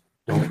this.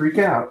 Don't freak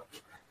out.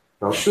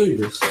 I'll show you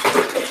this.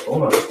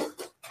 Hold on.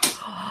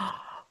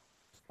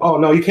 Oh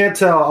no, you can't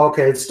tell.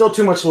 Okay, it's still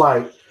too much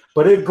light,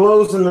 but it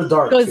glows in the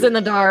dark. Goes in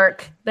the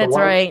dark. That's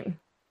right.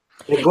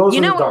 It glows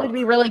in the dark. What would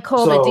be really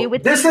cool to do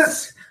with this?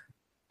 Is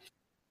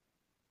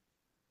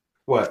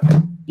what?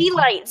 Tea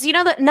lights,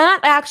 not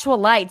actual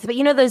lights, but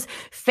those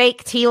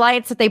fake tea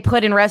lights that they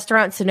put in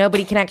restaurants so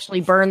nobody can actually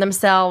burn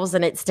themselves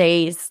and it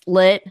stays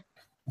lit.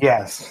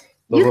 Yes.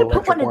 You could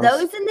put one of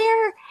those in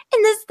there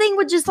and this thing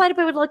would just light up.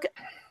 It would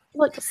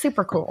look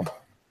super cool.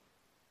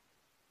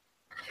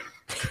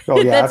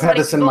 Oh yeah, I've had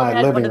this in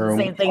my living room.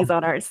 The same things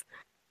on ours.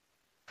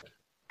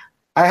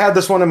 I had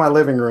this one in my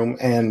living room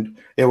and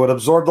it would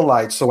absorb the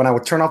lights. So when I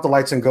would turn off the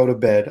lights and go to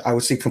bed, I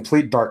would see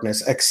complete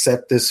darkness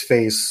except this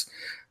face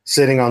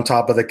sitting on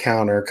top of the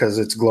counter because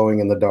it's glowing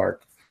in the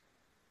dark.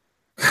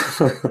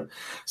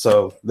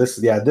 So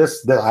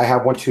I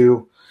have one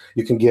too.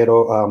 You can get,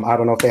 I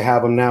don't know if they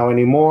have them now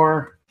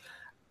anymore.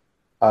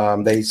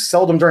 They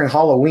sell them during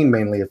Halloween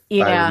mainly, if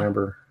I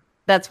remember.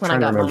 That's when I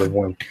got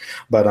one.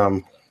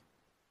 But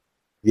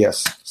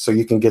yes, so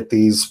you can get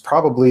these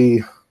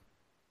probably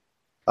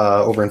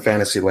over in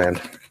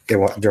Fantasyland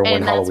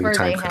during Halloween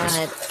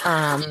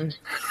time.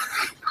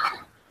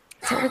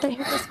 Where they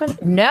have this one?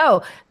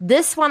 No,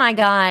 this one I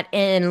got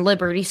in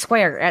Liberty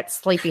Square at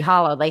Sleepy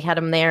Hollow. They had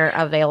them there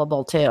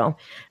available too.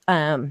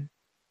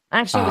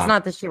 Actually, it was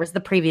not this year; it was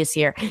the previous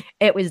year.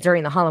 It was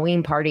during the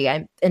Halloween party.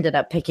 I ended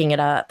up picking it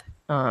up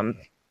because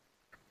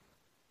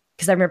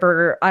I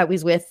remember I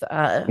was with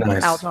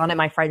Alton and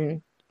my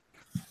friend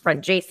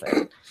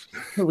Jason,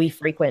 who we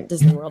frequent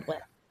Disney World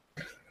with.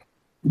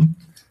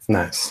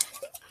 Nice.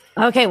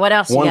 Okay, what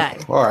else you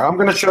got? All right, I'm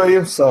going to show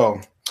you. So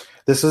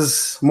this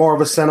is more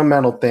of a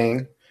sentimental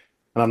thing,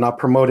 and I'm not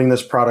promoting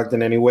this product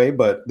in any way,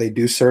 but they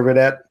do serve it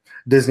at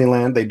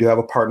Disneyland. They do have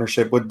a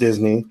partnership with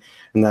Disney,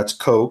 and that's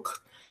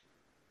Coke.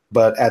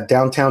 But at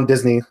Downtown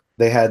Disney,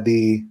 they had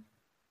the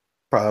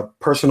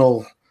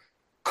personal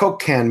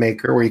Coke can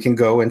maker where you can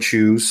go and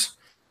choose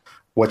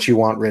what you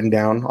want written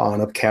down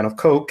on a can of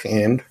Coke.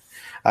 And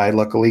I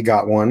luckily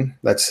got one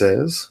that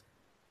says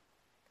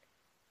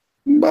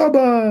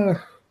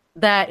Bubba.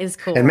 That is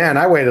cool. And man,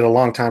 I waited a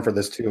long time for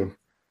this too.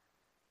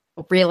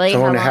 Really?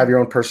 Someone to have your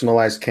own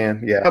personalized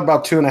can. Yeah.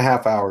 About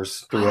 2.5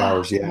 hours, 3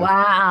 hours. Yeah.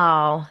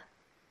 Wow.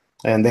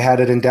 And they had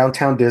it in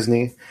Downtown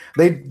Disney.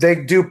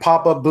 They do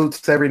pop-up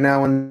booths every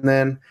now and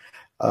then.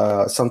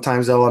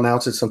 Sometimes they'll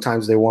announce it,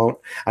 sometimes they won't.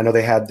 I know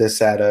they had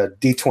this at a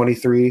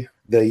D23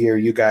 the year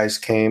you guys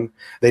came.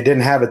 They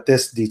didn't have it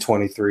this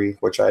D23,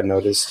 which I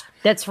noticed.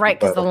 That's right,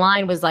 because the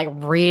line was like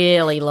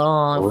really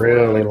long.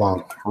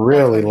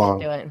 Really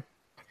long.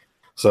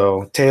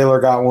 So Taylor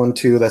got one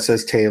too that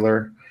says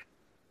Taylor.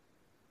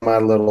 My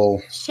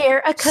little share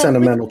a Coke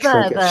sentimental with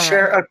Bubba. trinket.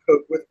 Share a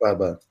Coke with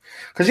Bubba.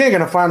 Because you ain't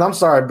going to find, I'm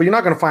sorry, but you're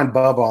not going to find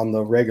Bubba on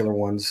the regular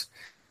ones.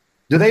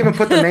 Do they even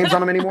put the names on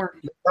them anymore?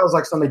 That was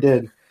like something they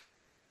did a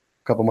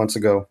couple months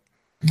ago.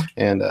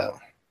 And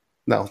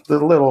no, the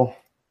little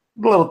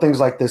things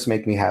like this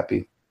make me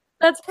happy.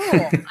 That's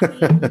cool.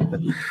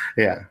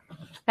 Yeah.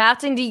 How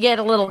often do you get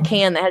a little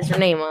can that has your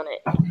name on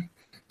it?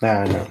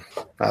 I know.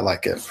 I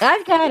like it.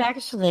 I've got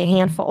actually a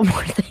handful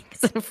more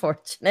things,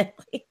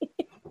 unfortunately.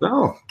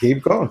 No,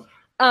 keep going.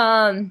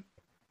 Because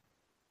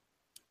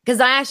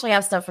I actually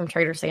have stuff from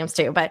Trader Sam's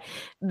too, but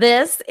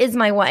this is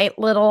my white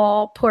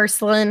little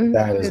porcelain.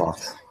 That is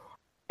awesome.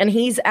 And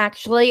he's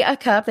actually a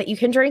cup that you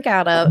can drink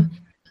out of.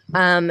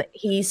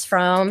 He's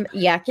from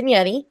Yak and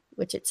Yeti,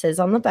 which it says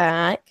on the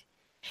back.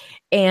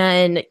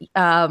 And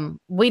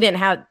we didn't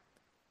have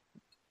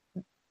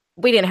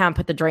them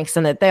put the drinks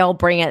in it. They'll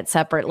bring it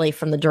separately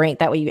from the drink.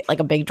 That way you get like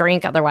a big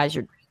drink. Otherwise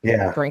your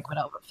drink would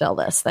overfill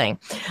this thing.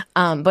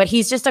 But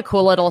he's just a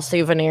cool little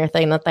souvenir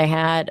thing that they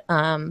had.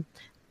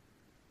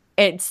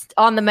 It's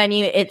on the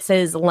menu. It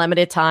says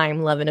limited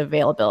time, love and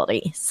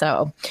availability.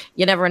 So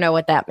you never know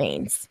what that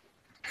means.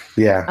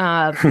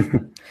 Yeah.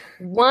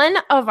 One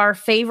of our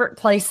favorite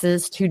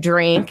places to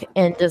drink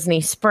in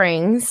Disney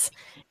Springs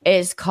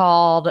is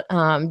called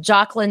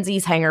Jock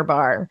Lindsey's Hangar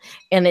Bar.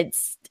 And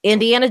it's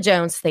Indiana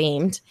Jones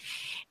themed.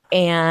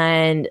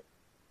 And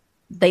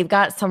they've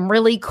got some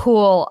really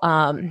cool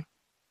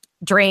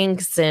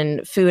drinks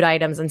and food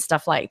items and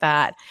stuff like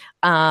that.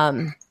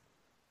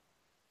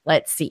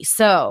 Let's see.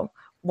 So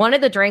one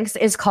of the drinks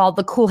is called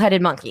the Cool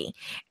Headed Monkey,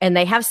 and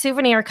they have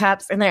souvenir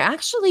cups, and they're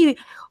actually,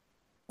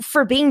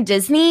 for being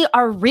Disney,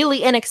 are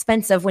really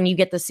inexpensive when you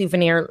get the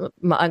souvenir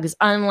mugs,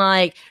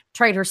 unlike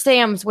Trader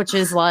Sam's, which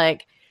is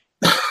like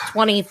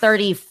 $20,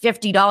 $30,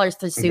 $50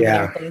 for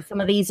souvenir things. Some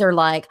of these are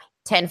like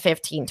 $10,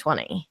 $15,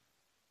 $20.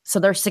 So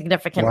they're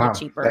significantly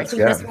cheaper. I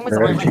think this one was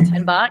only like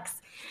 $10.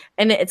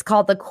 And it's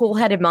called the Cool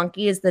Headed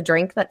Monkey is the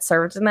drink that's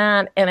served in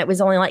that. And it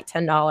was only like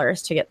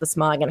 $10 to get this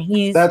mug.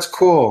 And that's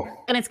cool.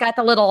 And it's got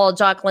the little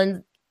Jock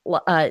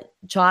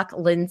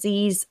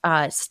Lindsey's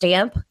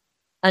stamp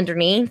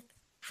underneath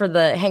for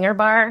the hangar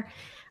bar.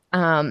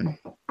 And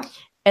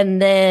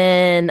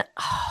then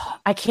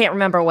I can't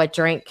remember what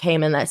drink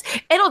came in this.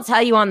 It'll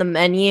tell you on the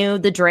menu,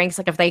 the drinks,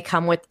 like if they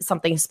come with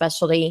something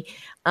specialty.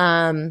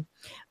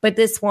 But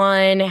this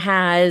one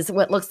has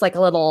what looks like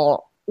a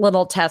little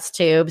test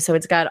tube. So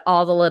it's got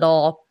all the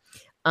little,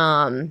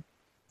 like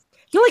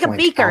a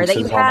beaker that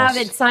you have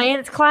in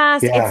science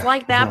class. Yeah. It's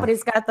like that, but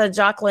it's got the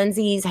Jock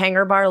Lindsey's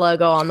Hangar Bar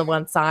logo on the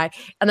one side.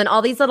 And then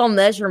all these little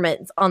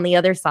measurements on the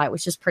other side,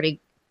 which is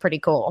pretty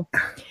cool.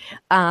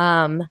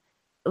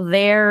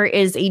 There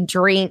is a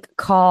drink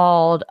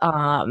called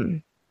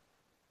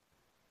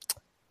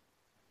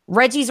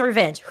Reggie's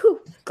Revenge. Whew,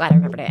 glad I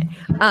remembered it.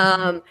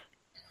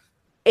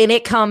 And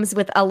it comes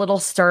with a little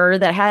stir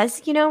that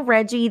has,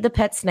 Reggie the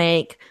pet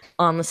snake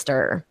on the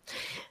stir.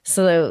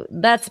 So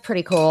that's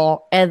pretty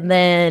cool. And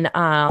then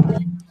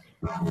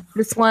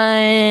this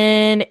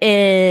one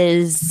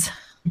is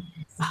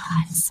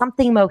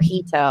something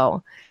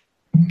mojito.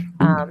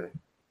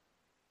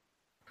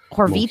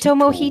 Corvito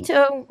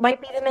Mojito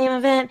might be the name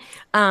of it.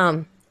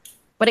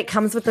 But it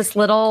comes with this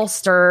little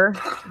stir,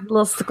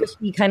 little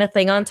squishy kind of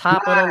thing on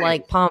top, little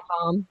like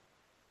pom-pom.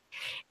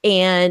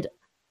 And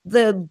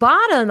the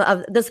bottom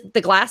of this, the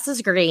glass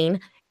is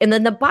green. And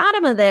then the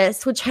bottom of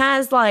this, which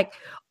has like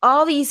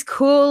all these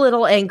cool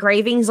little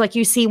engravings, like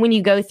you see when you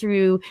go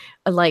through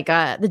like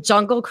the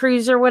Jungle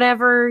Cruise or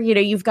whatever,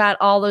 you've got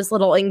all those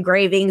little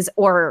engravings,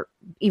 or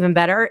even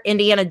better,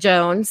 Indiana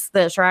Jones,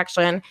 the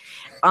attraction.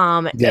 It's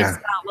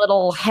got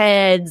little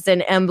heads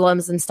and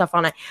emblems and stuff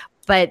on it.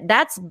 But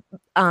that's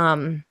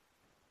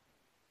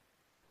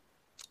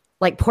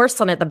like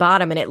porcelain at the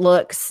bottom, and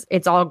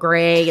it's all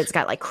gray. It's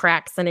got like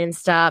cracks in it and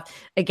stuff.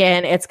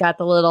 Again, it's got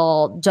the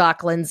little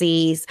Jock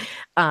Lindsey's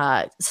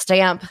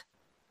stamp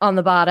on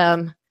the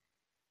bottom.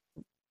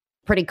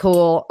 Pretty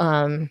cool.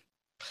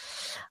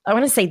 I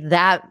want to say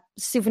that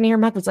souvenir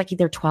mug was like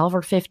either 12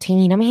 or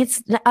 15.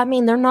 I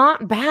mean, they're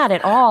not bad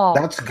at all.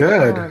 That's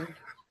good.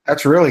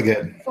 That's really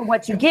good. For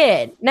what you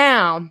get.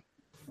 Now,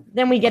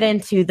 then we get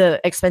into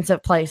the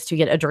expensive place to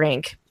get a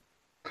drink.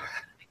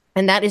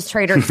 And that is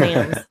Trader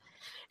Sam's.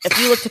 If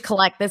you look to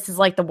collect, this is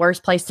like the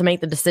worst place to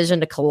make the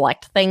decision to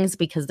collect things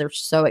because they're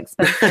so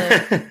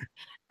expensive.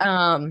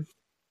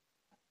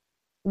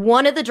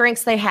 One of the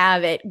drinks they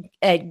have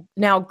at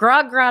now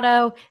Grog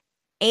Grotto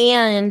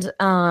and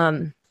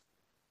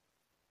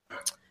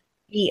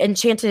the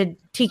Enchanted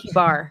Tiki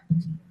Bar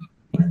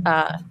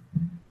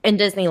in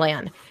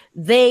Disneyland.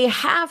 They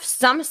have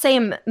some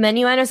same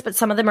menu items, but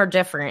some of them are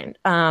different.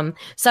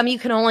 Some you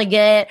can only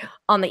get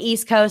on the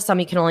East Coast, some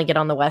you can only get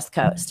on the West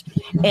Coast.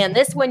 And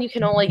this one you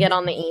can only get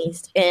on the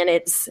East. And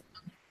it's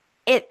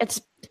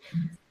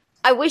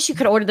I wish you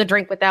could order the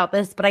drink without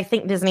this, but I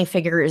think Disney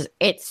figures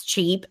it's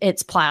cheap,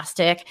 it's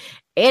plastic.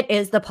 It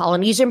is the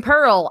Polynesian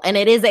Pearl, and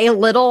it is a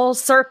little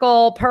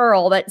circle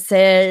pearl that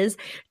says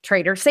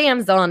Trader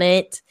Sam's on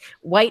it,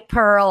 white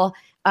pearl.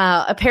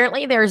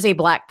 Apparently there's a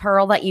black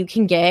pearl that you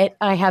can get.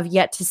 I have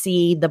yet to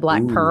see the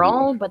black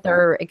pearl, but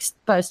they're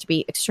supposed to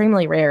be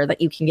extremely rare that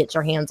you can get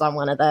your hands on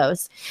one of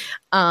those.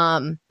 If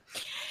I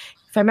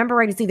remember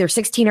right, it's either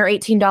 $16 or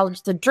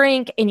 $18 to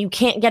drink, and you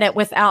can't get it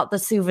without the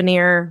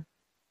souvenir.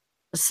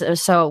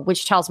 So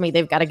which tells me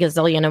they've got a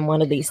gazillion in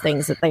one of these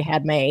things that they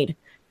had made.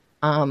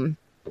 But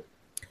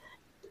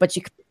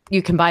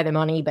you can buy them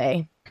on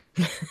eBay.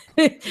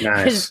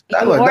 Nice.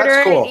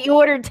 That's cool. You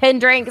order 10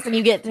 drinks and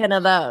you get 10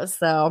 of those.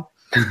 So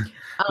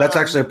that's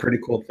actually a pretty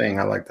cool thing.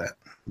 I like that.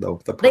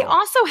 They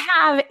also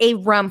have a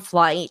rum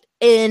flight.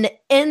 In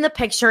the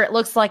picture, it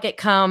looks like it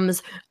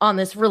comes on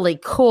this really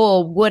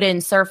cool wooden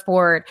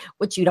surfboard,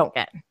 which you don't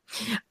get.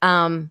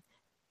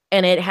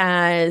 And it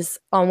has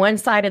on one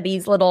side of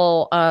these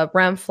little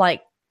rum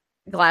flight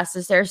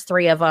glasses, there's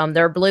 3 of them.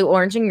 They're blue,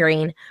 orange, and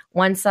green.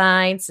 One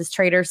side says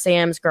Trader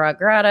Sam's Grog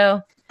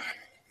Grotto.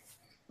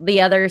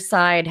 The other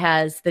side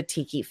has the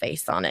tiki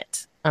face on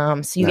it.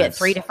 So you get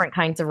 3 different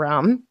kinds of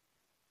rum.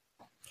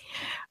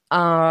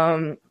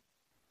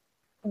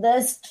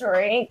 This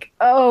drink,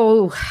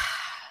 I'm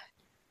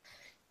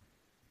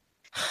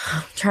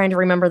trying to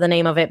remember the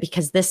name of it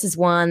because this is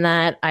one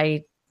that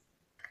I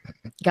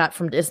got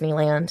from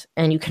Disneyland,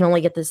 and you can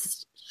only get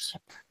this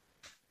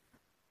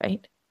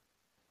right?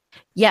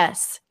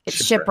 Yes,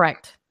 it's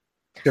Shipwrecked.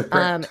 You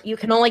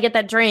can only get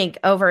that drink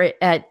over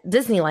at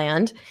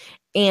Disneyland,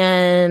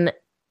 and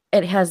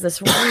it has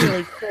this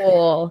really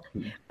cool.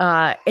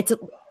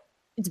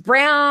 It's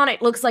brown.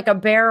 It looks like a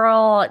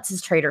barrel. It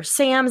says Trader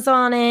Sam's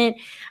on it.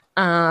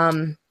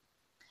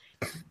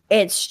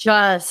 It's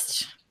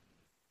just,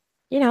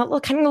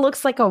 it kind of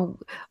looks like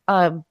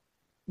a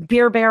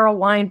beer barrel,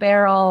 wine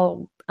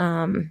barrel,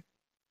 rum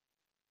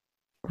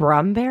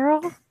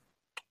barrel.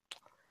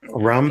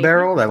 Rum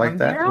barrel? I like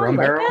that. Rum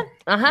barrel?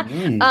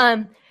 Uh-huh.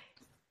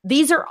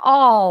 These are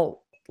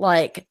all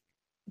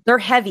they're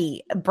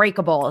heavy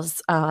breakables.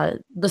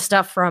 The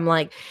stuff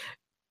from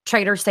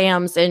Trader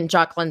Sam's and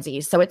Jock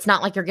Lindsay's. So it's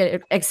not like you're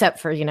getting, except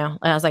for,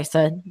 as I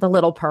said, the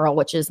little pearl,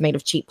 which is made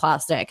of cheap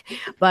plastic.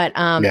 But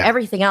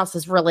everything else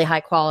is really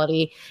high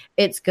quality.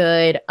 It's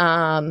good.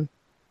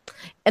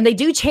 And they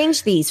do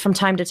change these from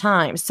time to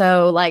time.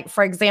 So,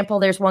 for example,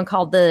 there's one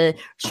called the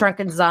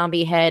Shrunken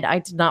Zombie Head. I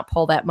did not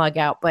pull that mug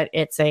out, but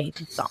it's a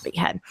zombie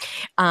head.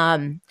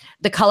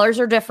 The colors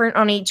are different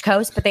on each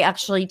coast, but they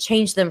actually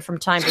change them from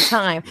time to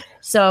time.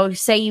 So,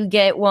 say you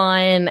got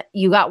one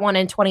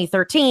in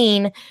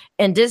 2013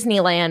 in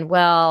Disneyland.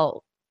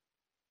 Well,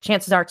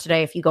 chances are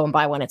today, if you go and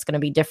buy one, it's going to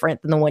be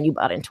different than the one you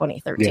bought in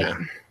 2013. Yeah.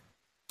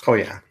 Oh,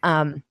 yeah.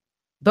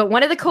 But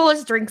one of the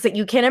coolest drinks that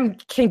you can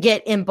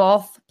get in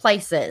both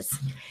places,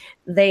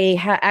 they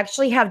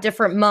actually have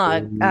different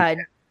mugs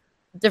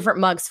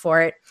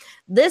for it.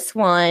 This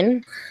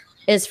one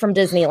is from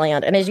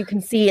Disneyland, and as you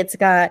can see, it's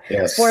got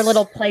 4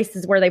 little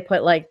places where they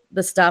put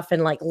the stuff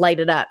and light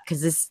it up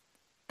because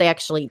they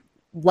actually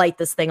light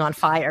this thing on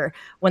fire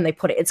when they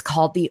put it. It's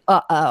called the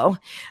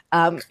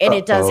and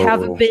it does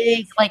have a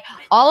big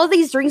all of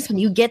these drinks. When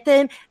you get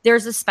them,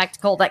 there's a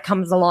spectacle that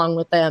comes along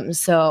with them.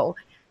 So.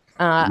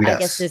 I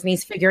guess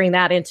Disney's figuring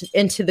that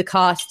into the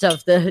cost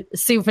of the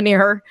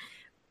souvenir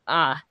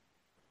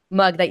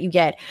mug that you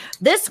get.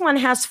 This one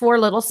has 4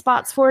 little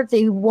spots for it.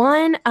 The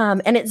one,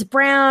 and it's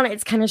brown.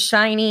 It's kind of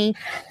shiny.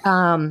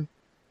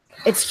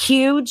 It's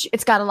huge.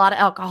 It's got a lot of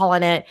alcohol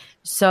in it.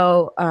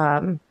 So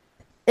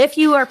if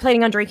you are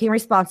planning on drinking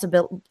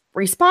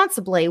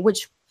responsibly,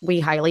 which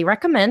we highly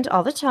recommend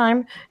all the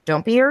time,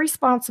 don't be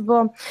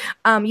irresponsible.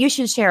 You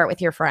should share it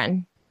with your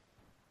friend.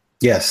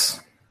 Yes.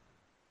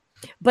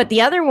 But the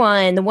other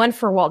one, the one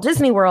for Walt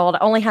Disney World,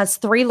 only has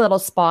 3 little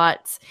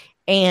spots,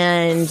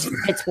 and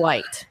it's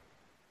white.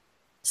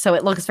 So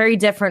it looks very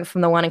different from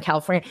the one in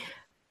California.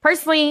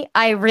 Personally,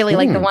 I really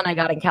like the one I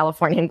got in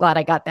California. I'm glad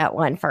I got that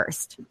one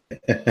first.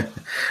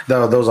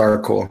 No, those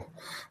are cool.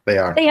 They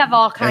are. They have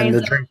all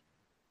kinds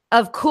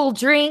of cool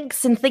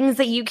drinks and things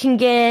that you can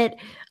get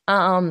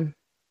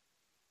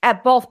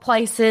at both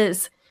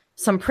places.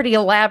 some pretty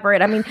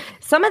elaborate. I mean,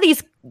 some of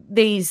these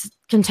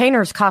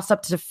containers cost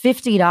up to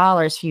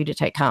 $50 for you to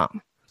take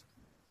home.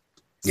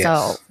 Yes.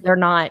 So they're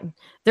not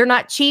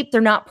cheap.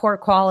 They're not poor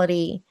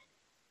quality.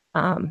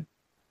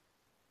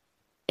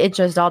 It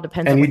just all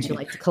depends on what you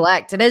like to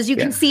collect. And as you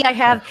can see, I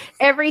have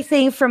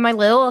everything from my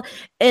little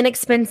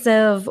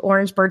inexpensive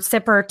Orange Bird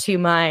sipper to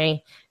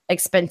my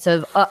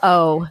expensive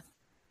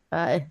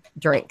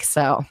drink.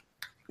 So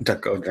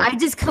I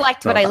just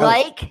collect what I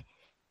like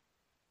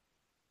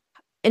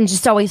and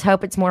just always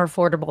hope it's more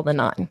affordable than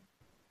not.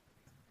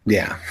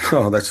 Yeah.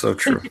 Oh, that's so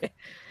true.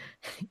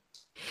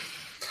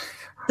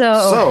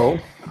 So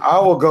I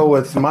will go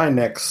with my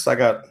next.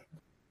 I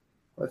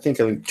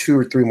think 2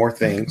 or 3 more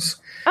things.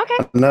 Okay.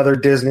 Another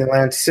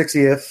Disneyland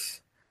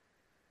 60th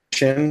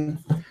edition.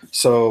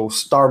 So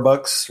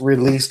Starbucks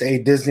released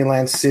a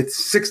Disneyland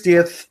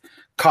 60th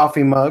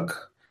coffee mug,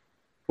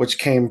 which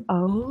came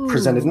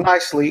presented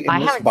nicely in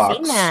this box. I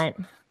haven't seen that.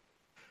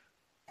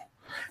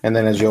 And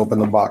then as you open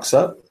the box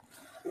up,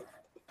 it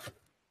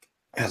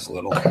has a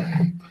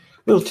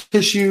little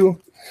tissue,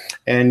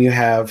 and you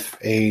have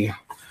a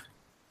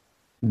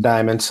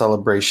Diamond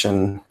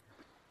Celebration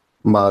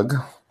mug.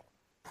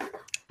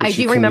 I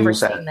do remember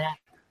seeing that.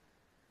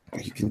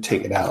 You can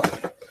take it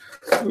out.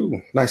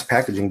 Ooh, nice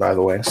packaging, by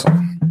the way. So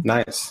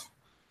nice.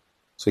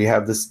 So you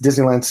have this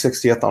Disneyland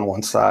 60th on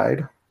one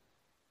side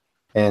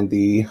and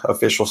the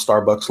official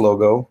Starbucks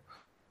logo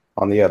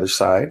on the other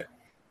side.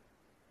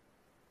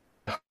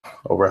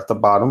 Over at the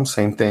bottom,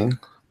 same thing.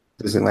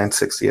 Disneyland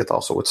 60th,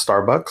 also with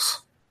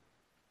Starbucks.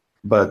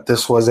 But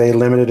this was a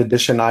limited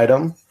edition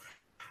item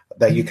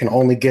that you can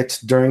only get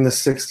during the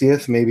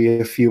 60th, maybe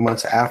a few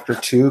months after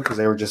too, because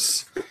they were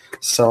just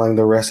selling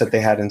the rest that they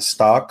had in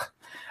stock.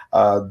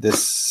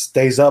 This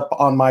stays up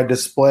on my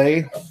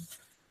display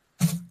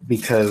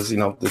because,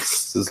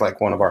 this is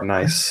like one of our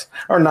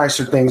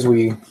nicer things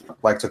we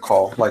like to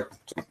call, like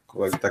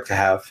to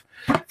have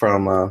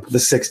from the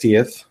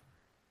 60th.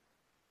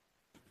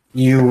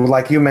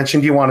 Like you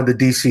mentioned, you wanted the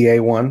DCA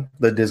one,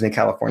 the Disney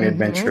California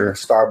Adventure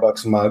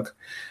Starbucks mug,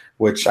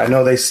 which I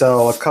know they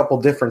sell a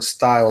couple different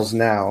styles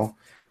now,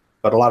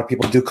 but a lot of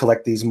people do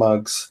collect these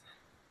mugs.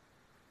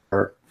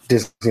 Or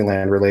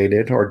Disneyland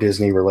related or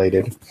Disney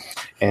related.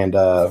 And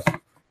the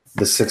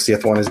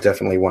 60th one is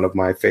definitely one of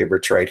my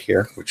favorites right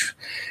here, which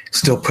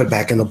still put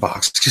back in the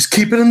box. Just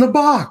keep it in the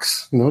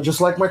box,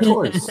 just like my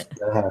toys.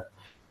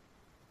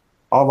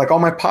 All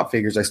my pop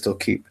figures I still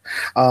keep.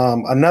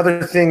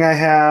 Another thing I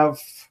have,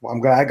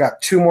 I got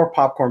 2 more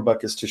popcorn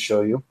buckets to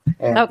show you.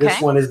 And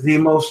this one is the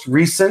most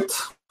recent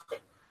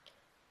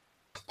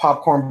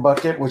popcorn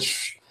bucket,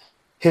 which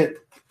hit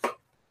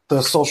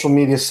the social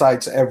media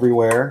sites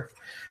everywhere.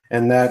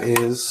 And that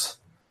is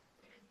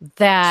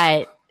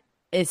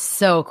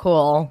so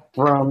cool.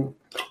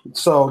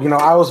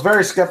 I was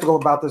very skeptical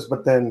about this,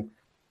 but then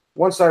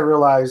once I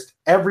realized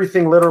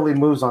everything literally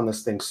moves on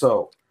this thing.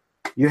 So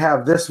you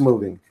have this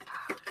moving.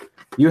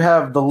 You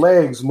have the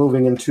legs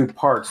moving in 2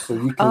 parts. So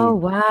you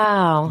can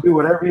do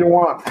whatever you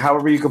want,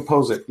 however you can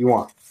pose it you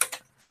want.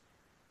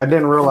 I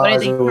didn't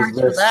realize it was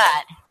this.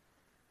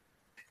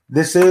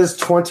 This is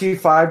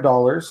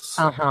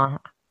 $25.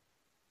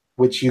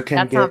 Which you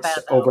can get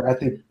over at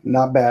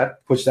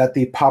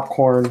the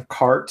popcorn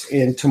cart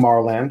in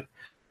Tomorrowland.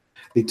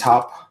 The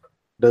top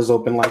does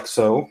open like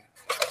so.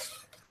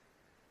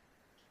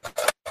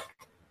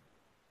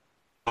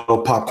 A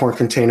little popcorn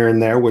container in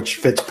there, which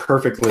fits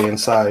perfectly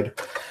inside.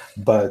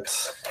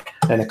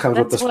 And it comes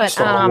with the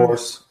Star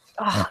Wars.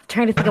 I'm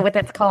trying to think of what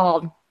that's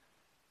called.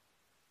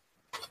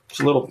 It's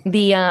a little.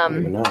 The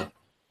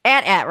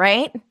AT-AT,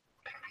 right?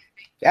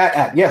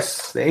 AT-AT,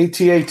 yes, the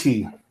AT-AT.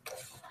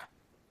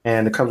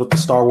 And it comes with the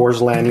Star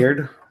Wars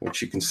lanyard,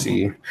 which you can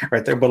see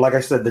right there. But like I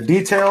said, the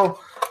detail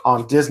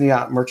on Disney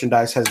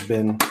merchandise has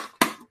been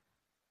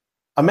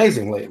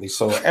amazing lately.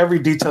 So every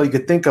detail you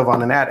could think of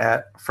on an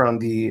AT-AT from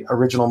the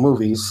original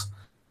movies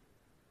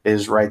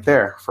is right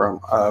there from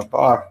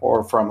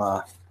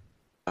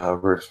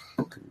The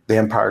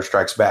Empire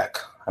Strikes Back,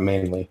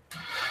 mainly.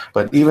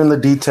 But even the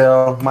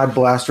detail, my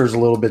blaster's a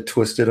little bit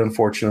twisted,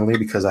 unfortunately,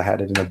 because I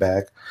had it in a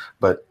bag.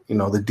 But,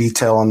 the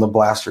detail on the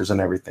blasters and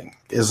everything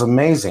is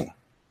amazing.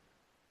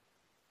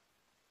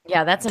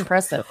 Yeah, that's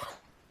impressive.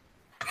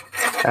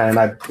 And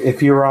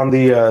if you were on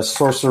the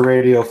Sorcerer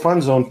Radio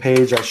Fun Zone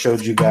page, I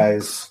showed you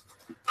guys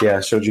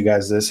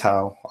this,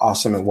 how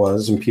awesome it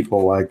was, and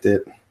people liked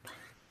it.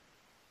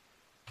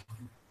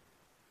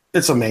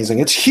 It's amazing.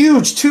 It's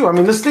huge, too. I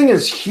mean, this thing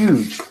is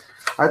huge.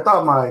 I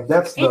thought my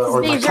TIE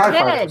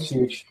Fighter was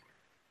huge.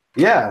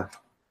 Yeah.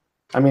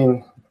 I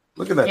mean,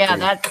 look at that thing.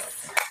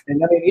 And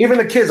I mean, even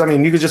the kids,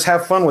 you could just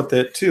have fun with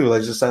it too,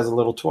 like just as a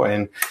little toy,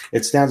 and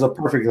it stands up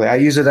perfectly. I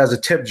use it as a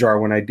tip jar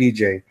when I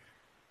DJ.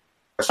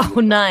 Oh,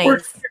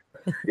 nice.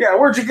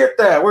 Where'd you get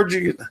that?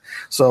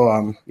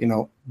 So,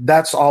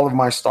 that's all of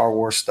my Star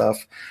Wars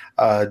stuff.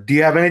 Do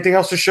you have anything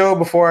else to show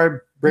before I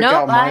break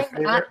out my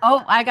favorite?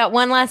 I got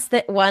one last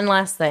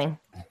thing.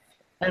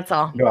 That's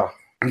all. Yeah,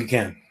 you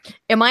can.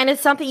 And mine is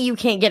something you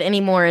can't get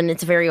anymore, and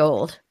it's very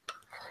old.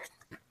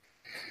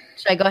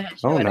 Should I go ahead and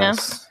show it now?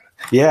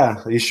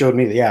 Yeah, you showed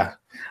me. Yeah,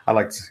 I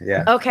like.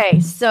 Yeah. Okay,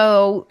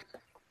 so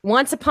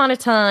once upon a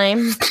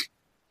time,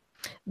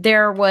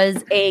 there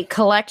was a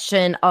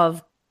collection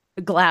of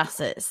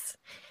glasses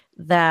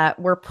that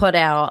were put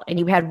out, and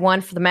you had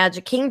one for the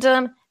Magic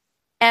Kingdom,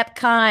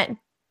 Epcot,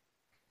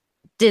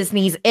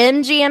 Disney's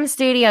MGM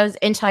Studios,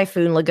 and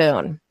Typhoon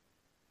Lagoon.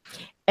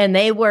 And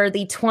they were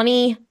the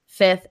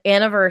 25th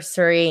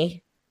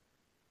anniversary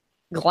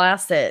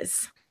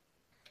glasses.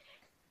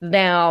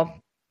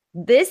 Now,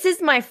 this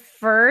is my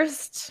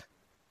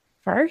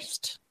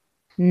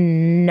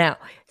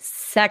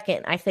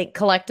second, I think,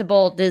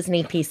 collectible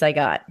Disney piece I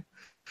got.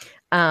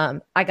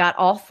 I got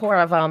all 4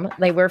 of them.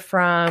 They were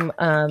from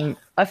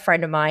a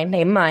friend of mine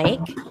named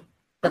Mike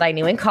that I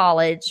knew in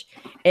college.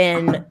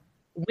 And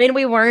when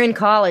we were in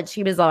college,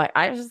 he was like,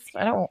 I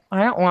don't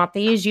want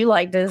these. You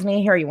like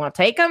Disney. Here, you want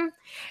to take them?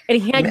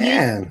 And he had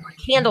used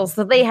candles.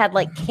 So they had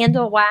like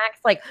candle wax,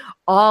 like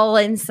all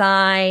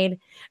inside.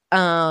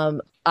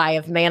 I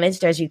have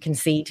managed, as you can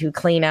see, to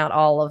clean out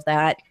all of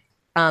that.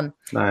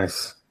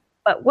 Nice.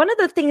 But one of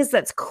the things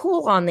that's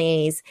cool on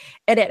these,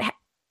 and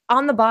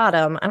on the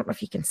bottom, I don't know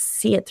if you can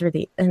see it through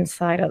the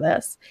inside of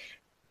this.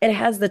 It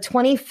has the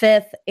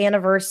 25th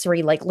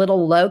anniversary, like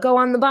little logo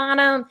on the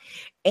bottom,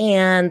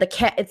 and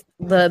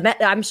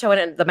I'm showing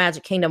it the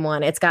Magic Kingdom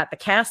one. It's got the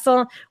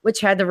castle, which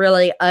had the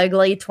really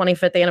ugly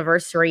 25th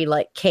anniversary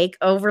like cake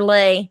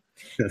overlay.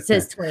 It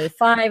says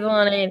 25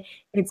 on it.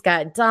 It's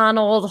got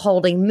Donald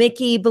holding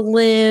Mickey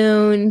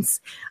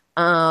balloons.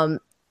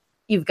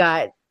 You've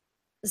got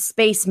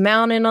Space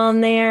Mountain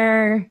on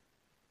there.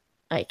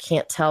 I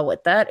can't tell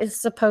what that is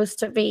supposed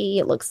to be.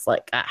 It looks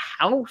like a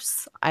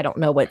house. I don't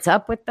know what's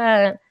up with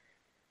that.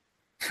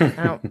 I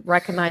don't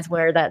recognize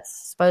where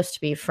that's supposed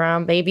to be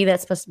from. Maybe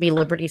that's supposed to be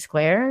Liberty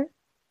Square.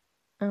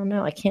 I don't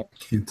know. I can't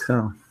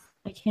tell.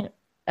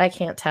 I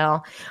can't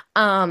tell.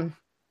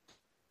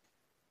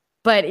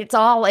 But it's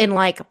all in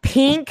like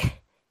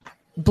pink,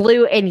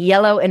 blue, and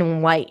yellow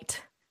and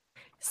white.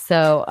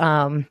 So,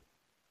 and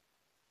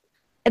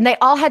they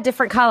all had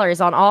different colors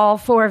on all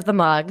 4 of the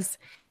mugs.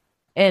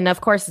 And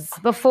of course, it's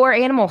before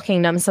Animal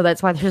Kingdom, so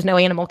that's why there's no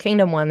Animal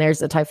Kingdom one. There's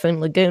the Typhoon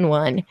Lagoon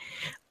one.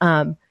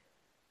 But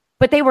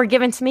they were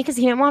given to me because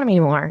he didn't want them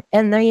anymore.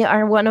 And they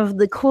are one of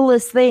the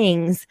coolest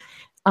things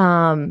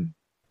that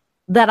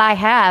I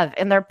have.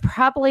 And they're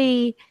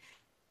probably,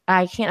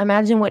 I can't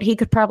imagine what he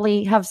could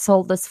probably have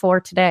sold this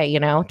for today,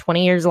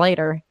 20 years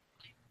later.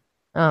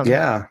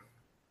 Yeah.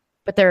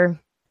 But they're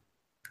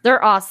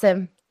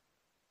awesome.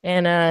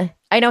 And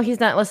I know he's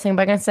not listening,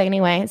 but I'm going to say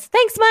anyways.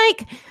 Thanks,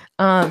 Mike.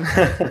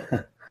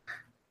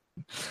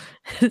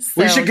 We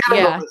should get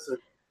him to listen.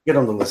 Get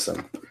him to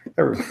listen.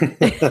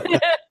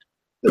 Get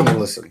him to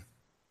listen.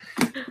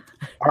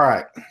 All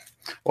right.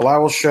 Well, I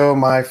will show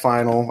my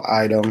final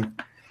item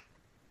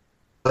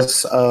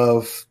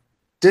of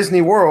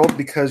Disney World,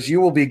 because you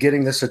will be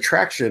getting this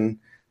attraction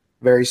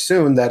very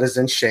soon that is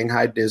in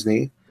Shanghai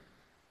Disney,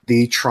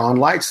 the Tron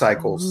Light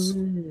Cycles.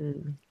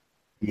 Ooh.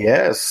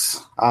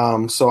 Yes.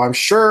 So I'm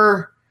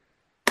sure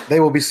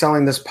they will be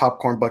selling this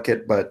popcorn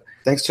bucket, but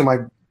thanks to my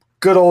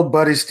good old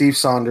buddy Steve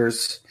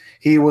Saunders,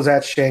 he was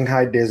at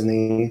Shanghai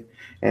Disney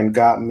and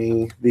got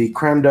me the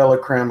creme de la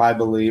creme, I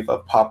believe,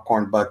 of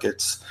popcorn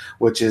buckets,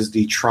 which is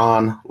the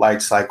Tron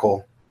Light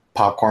Cycle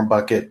popcorn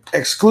bucket,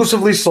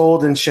 exclusively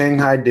sold in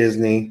Shanghai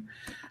Disney.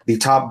 The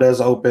top does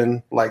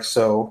open like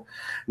so.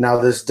 Now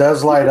this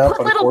does light up.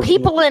 Put little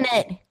people in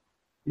it.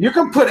 You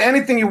can put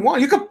anything you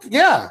want. You could,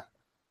 yeah.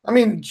 I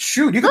mean,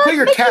 shoot, you can put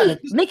your Mickey. cat.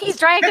 Mickey's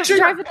driving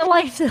the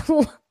light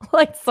cycle.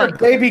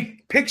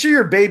 Picture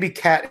your baby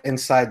cat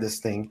inside this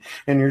thing,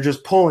 and you're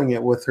just pulling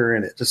it with her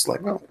in it, just like,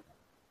 oh.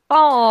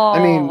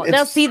 I mean,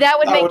 now see, that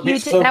would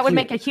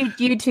make a huge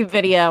YouTube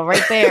video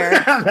right there.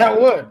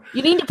 That would.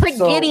 You need to put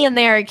Giddy in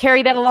there and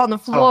carry that along the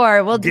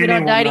floor. We'll do it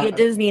on Dining at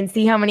Disney and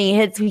see how many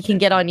hits we can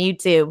get on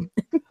YouTube.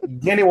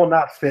 Guinea will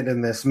not fit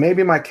in this.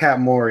 Maybe my cat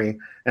Maury,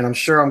 and I'm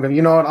sure I'm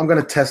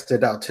gonna test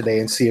it out today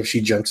and see if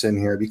she jumps in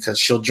here, because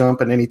she'll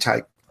jump in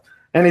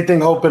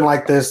anything open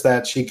like this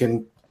that she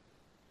can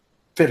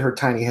fit her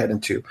tiny head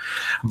into.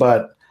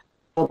 But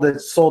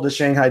it's sold to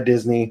Shanghai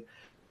Disney,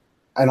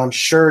 and I'm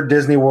sure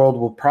Disney World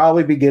will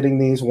probably be getting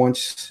these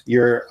once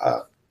your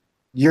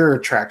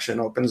attraction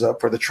opens up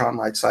for the Tron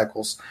Light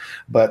Cycles.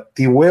 But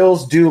the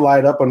wheels do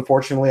light up.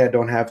 Unfortunately, I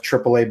don't have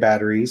AAA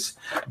batteries,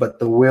 but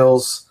the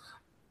wheels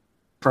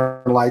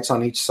turn lights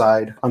on each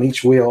side, on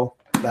each wheel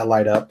that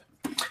light up.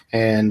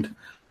 And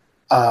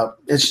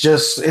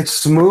it's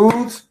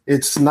smooth.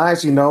 It's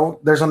nice.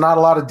 There's not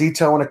a lot of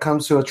detail when it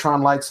comes to a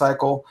Tron Light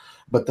Cycle,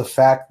 but the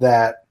fact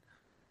that,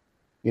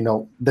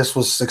 this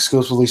was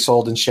exclusively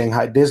sold in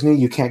Shanghai Disney,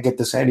 you can't get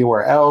this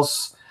anywhere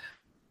else.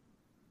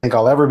 I think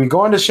I'll ever be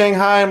going to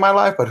Shanghai in my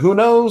life, but who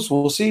knows?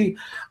 We'll see.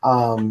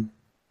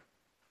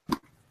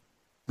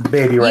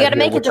 Baby, right? You got to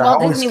make it to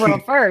Walt Disney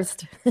World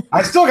first.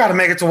 I still got to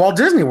make it to Walt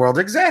Disney World,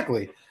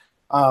 exactly.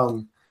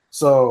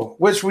 So,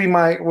 which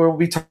we'll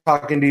be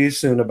talking to you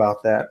soon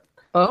about that.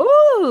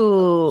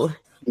 Oh,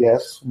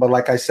 yes, but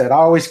like I said, I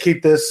always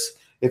keep this.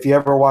 If you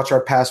ever watch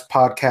our past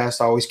podcasts,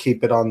 I always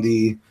keep it on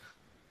the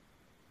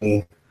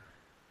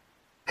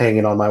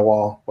hanging on my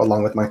wall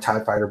along with my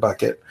TIE Fighter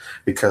bucket,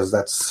 because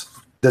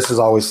this is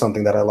always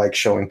something that I like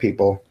showing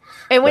people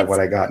what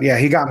I got. Yeah,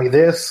 he got me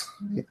this.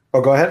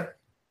 Oh, go ahead.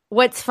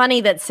 What's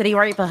funny that sitting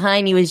right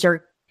behind you is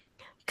your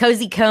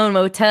Cozy Cone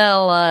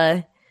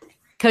Motel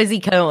Cozy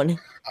Cone.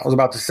 I was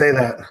about to say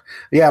that.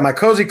 Yeah, my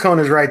Cozy Cone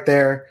is right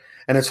there,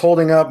 and it's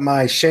holding up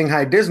my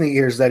Shanghai Disney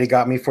ears that he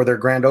got me for their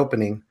grand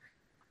opening.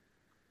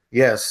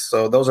 Yes,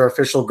 so those are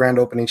official grand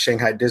opening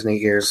Shanghai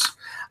Disney ears.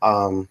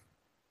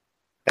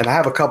 And I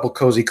have a couple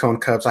Cozy Cone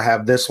cups. I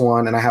have this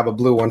one, and I have a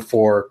blue one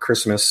for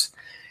Christmas.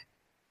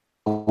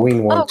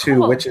 Halloween one too,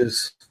 cool. Which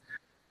is,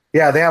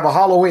 yeah, they had a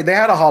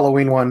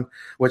Halloween one,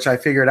 which I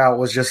figured out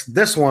was just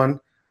this one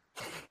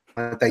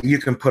that you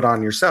can put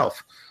on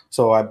yourself.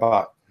 So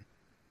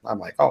I'm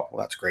like, oh, well,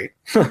 that's great.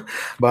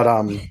 But,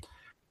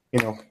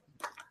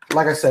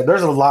 like I said,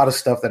 there's a lot of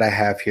stuff that I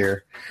have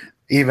here,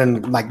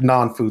 even like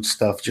non-food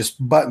stuff,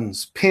 just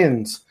buttons,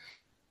 pins,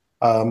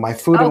 my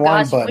food and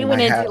wine button. We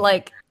went into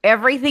like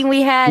everything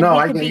we had. No,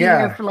 we could be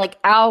here for like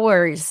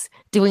hours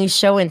doing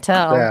show and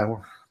tell. Yeah,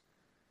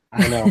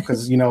 I know,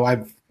 because,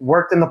 I've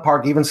worked in the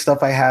park, even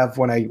stuff I have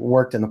when I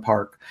worked in the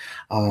park,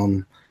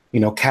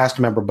 cast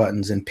member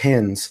buttons and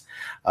pins.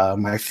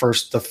 My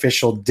first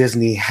official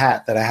Disney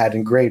hat that I had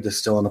engraved is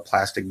still in a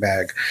plastic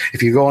bag.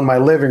 If you go in my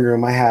living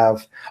room, I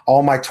have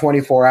all my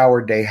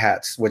 24-hour day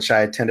hats, which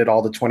I attended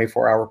all the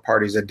 24-hour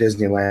parties at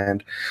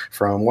Disneyland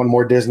from One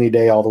More Disney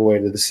Day all the way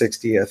to the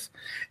 60th.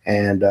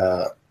 And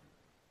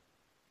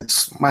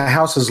my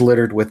house is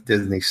littered with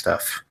Disney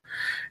stuff.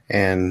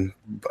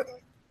 But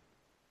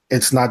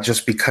it's not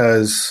just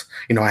because,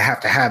 I have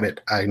to have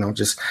it.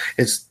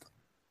 It's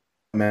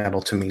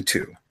fundamental to me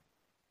too,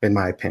 in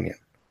my opinion.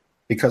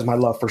 Because my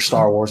love for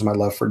Star Wars, my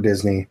love for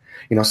Disney,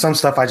 some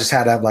stuff I just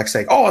had to have, like,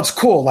 say, oh, it's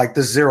cool, like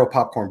this Zero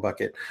popcorn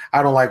bucket.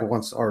 I don't like not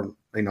once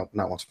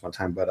upon a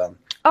time, but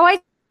I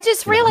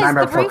just realized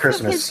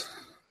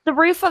the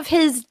roof of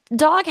his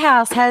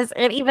doghouse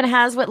even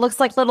has what looks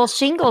like little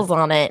shingles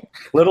on it.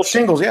 Little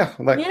shingles, yeah.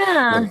 Like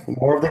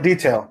more of the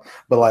detail.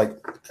 But like,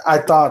 I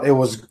thought it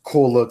was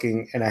cool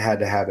looking and I had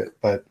to have it.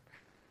 But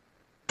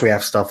we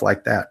have stuff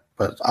like that.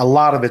 But a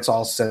lot of it's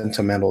all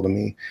sentimental to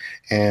me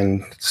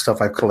and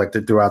stuff I've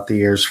collected throughout the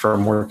years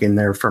from working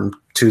there from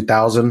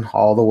 2000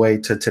 all the way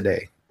to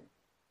today.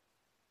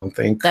 I don't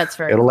think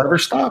it'll ever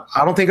stop.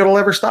 I don't think it'll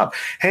ever stop.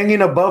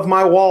 Hanging above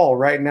my wall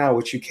right now,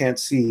 which you can't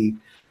see,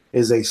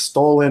 is a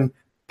stolen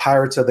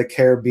Pirates of the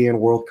Caribbean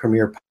world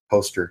premiere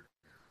poster.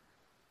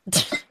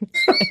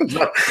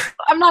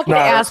 I'm not going to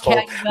ask him.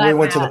 We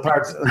went to the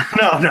Pirates.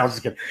 No, I'm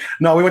just kidding.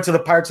 No, we went to the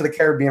Pirates of the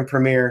Caribbean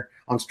premiere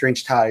on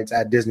Strange Tides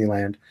at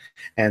Disneyland,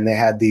 and they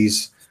had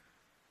these,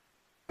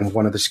 and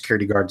one of the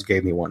security guards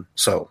gave me one.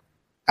 So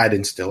I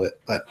didn't steal it,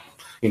 but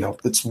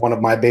it's one of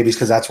my babies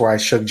because that's where I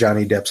shook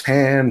Johnny Depp's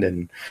hand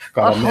and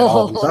got to meet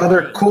all these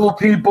other cool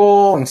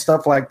people and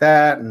stuff like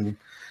that. And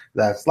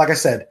that's, like I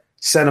said,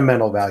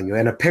 sentimental value.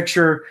 And a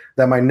picture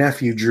that my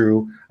nephew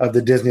drew of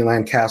the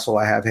Disneyland castle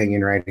I have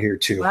hanging right here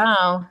too.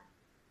 Wow.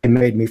 He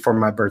made me for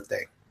my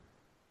birthday.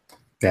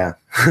 Yeah.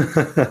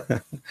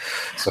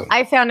 So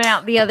I found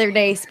out the other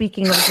day,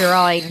 speaking of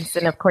drawings,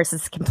 and of course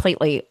it's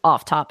completely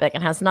off topic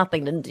and has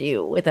nothing to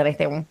do with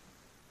anything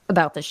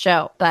about the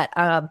show, but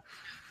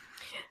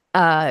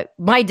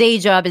my day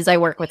job is I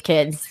work with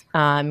kids,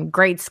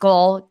 grade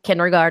school,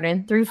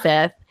 kindergarten through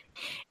 5th.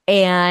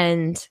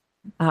 And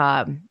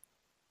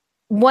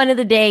one of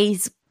the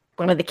days,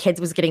 one of the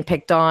kids was getting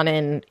picked on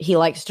and he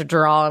likes to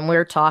draw, and we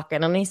were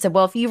talking, and he said,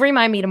 well, if you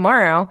remind me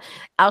tomorrow,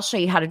 I'll show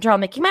you how to draw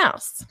Mickey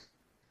Mouse.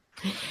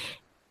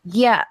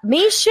 Yeah,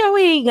 me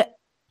showing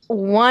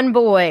one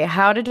boy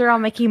how to draw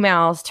Mickey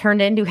Mouse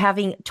turned into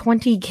having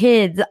 20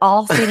 kids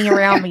all sitting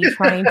around me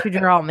trying to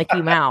draw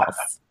Mickey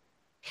Mouse.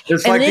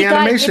 It's like the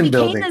animation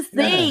building. It became this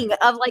thing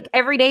of like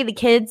every day the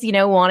kids,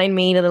 wanting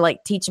me to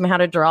like teach them how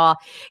to draw.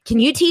 Can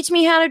you teach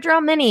me how to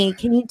draw Minnie?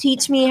 Can you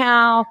teach me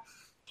how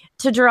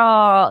to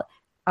draw,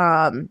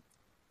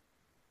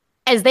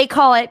 as they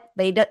call it,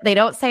 they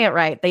don't say it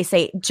right. They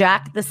say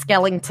Jack the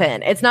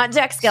Skellington. It's not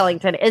Jack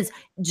Skellington. It's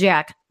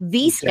Jack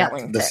the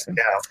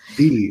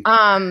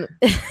Skellington.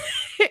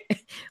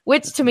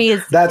 Which to me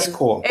is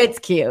cool. It's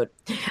cute.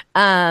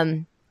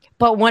 But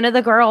one of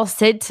the girls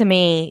said to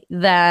me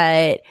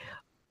that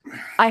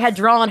I had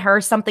drawn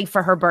her something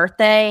for her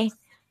birthday,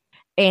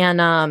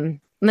 and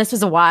this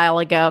was a while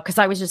ago because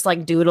I was just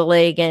like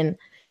doodling, and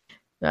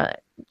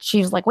she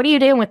was like, "What are you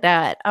doing with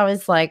that?" I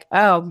was like,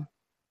 "Oh,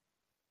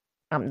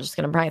 I'm just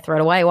going to probably throw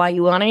it away. Why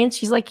you want it?" And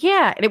she's like,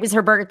 "Yeah." And it was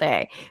her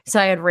birthday. So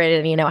I had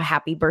written,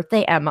 happy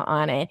birthday, Emma,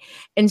 on it.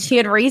 And she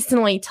had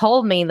recently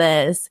told me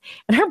this.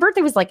 And her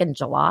birthday was like in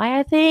July,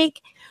 I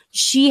think.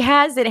 She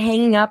has it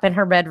hanging up in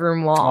her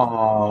bedroom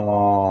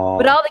wall. Aww.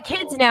 But all the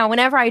kids now,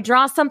 whenever I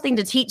draw something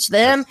to teach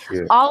them,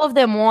 all of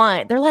them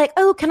want. They're like,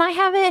 "Oh, can I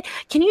have it?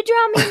 Can you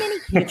draw me Minnie?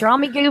 Can you draw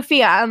me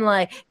Goofy?" I'm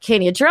like,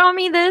 "Can you draw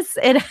me this?"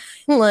 And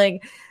I'm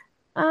like,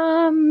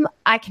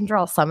 I can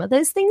draw some of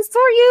those things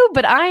for you,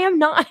 but I am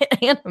not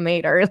an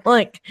animator.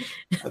 Like,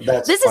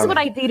 That's this funny. is what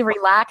I do to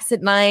relax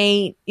at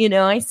night. You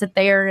know, I sit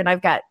there and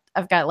I've got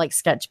like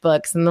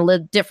sketchbooks and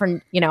the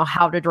different,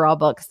 how to draw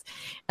books,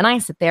 and I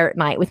sit there at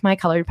night with my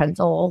colored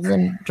pencils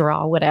and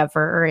draw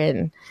whatever.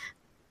 And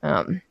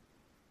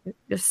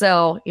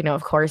so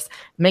of course,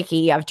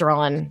 Mickey, I've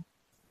drawn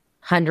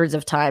hundreds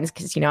of times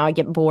because I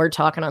get bored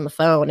talking on the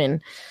phone,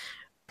 and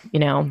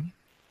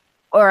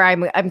or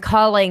I'm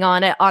calling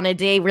on it on a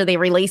day where they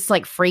release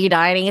like free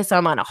dining, so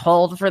I'm on a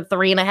hold for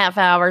 3.5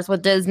 hours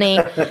with Disney.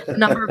 The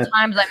number of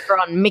times I've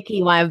drawn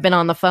Mickey while I've been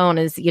on the phone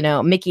is,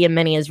 Mickey and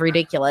Minnie is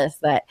ridiculous.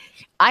 That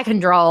I can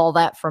draw all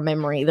that from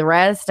memory. The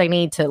rest I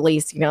need to at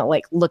least,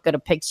 like look at a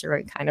picture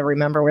and kind of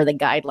remember where the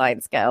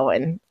guidelines go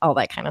and all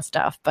that kind of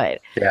stuff.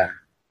 But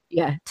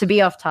yeah, to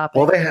be off topic.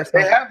 Well, they have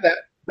that.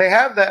 They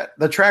have that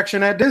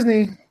attraction at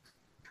Disney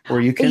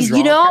where you can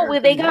draw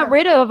they got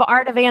rid of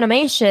Art of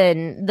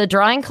Animation, the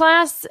drawing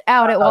class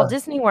out at Walt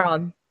Disney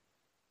World.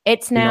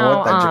 It's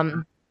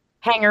now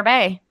Hangar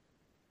Bay.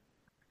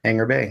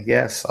 Hangar Bay,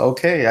 yes.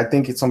 Okay, I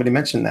think somebody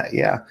mentioned that.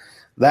 Yeah,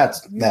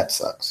 that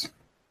sucks.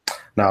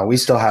 No, we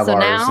still have ours.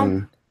 Now,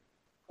 and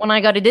when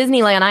I go to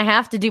Disneyland, I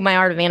have to do my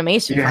Art of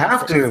Animation. You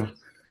classes.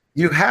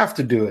 You have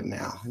to do it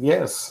now.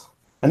 Yes,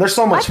 and there's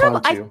so much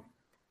fun too.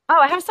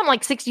 I have some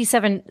like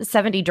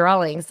 70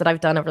 drawings that I've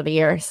done over the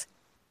years.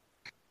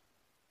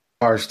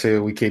 Ours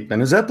too. We keep in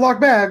a Ziploc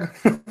bag.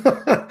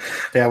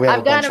 Yeah, we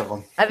have a bunch of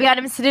them. I've got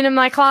them sitting in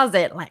my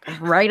closet, like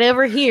right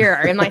over here,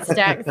 and my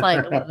stack's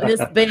like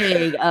this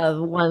big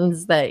of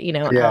ones that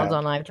Aldo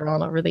and I've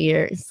drawn over the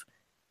years.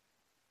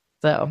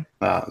 So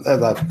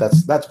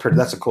that's pretty.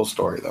 That's a cool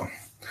story though.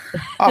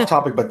 Off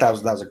topic, but that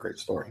was a great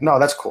story. No,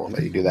 that's cool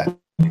that you do that.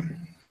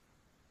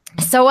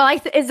 So,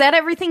 is that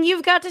everything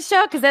you've got to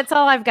show? Because that's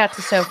all I've got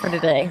to show for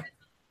today.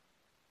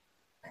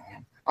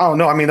 Oh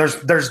no! I mean,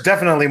 there's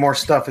definitely more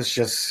stuff. It's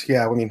just, we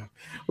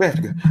have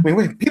to go. I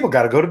mean, people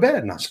got to go to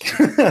bed. No,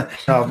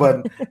 no,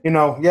 but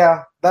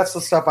that's the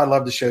stuff I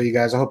love to show you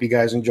guys. I hope you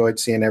guys enjoyed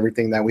seeing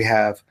everything that we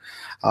have.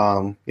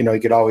 You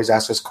could always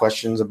ask us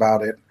questions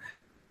about it.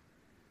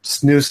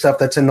 It's new stuff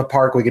that's in the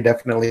park. We could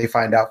definitely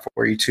find out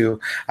for you too.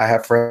 I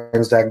have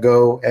friends that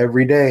go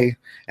every day,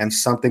 and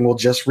something will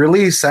just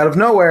release out of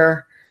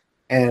nowhere,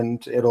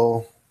 and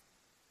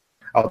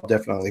I'll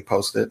definitely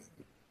post it.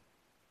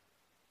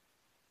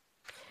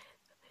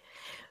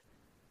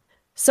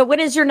 So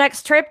when is your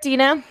next trip? Do you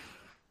know?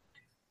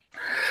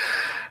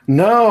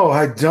 No,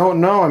 I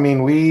don't know. I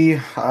mean,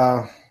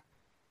 I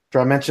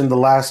mentioned the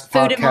last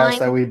podcast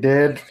that we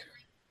did.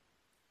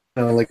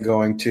 Definitely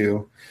going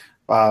to.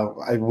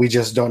 We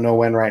just don't know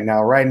when right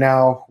now. Right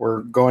now,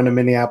 we're going to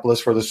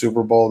Minneapolis for the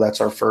Super Bowl. That's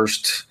our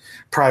first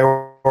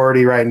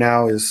priority right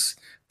now, is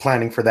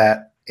planning for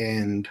that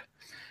and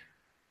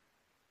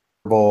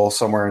bowl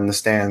somewhere in the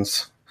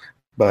stands.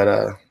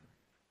 But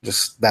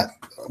just that.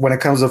 When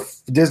it comes to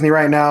Disney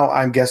right now,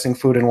 I'm guessing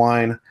Food and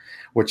Wine,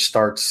 which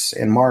starts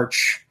in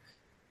March.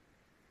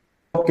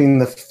 Hoping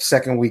the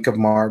second week of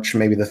March,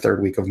 maybe the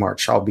third week of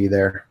March, I'll be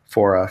there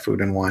for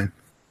Food and Wine.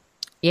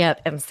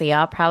 Yep, and see,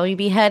 I'll probably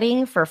be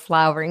heading for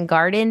Flower and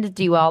Garden to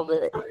do all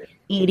the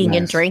eating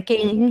and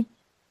drinking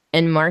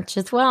in March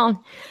as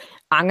well.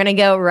 I'm gonna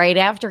go right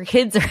after the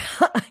kids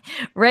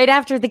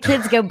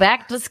go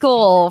back to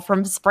school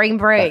from spring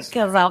break,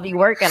 because I'll be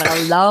working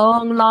a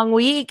long, long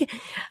week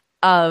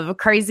of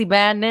crazy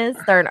madness.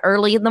 They're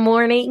early in the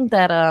morning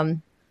that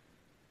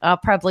I'll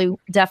probably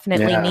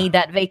definitely need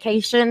that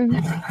vacation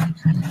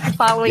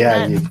following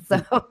that.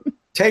 So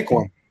take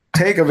one.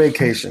 Take a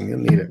vacation. You'll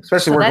need it,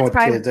 especially working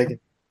with kids.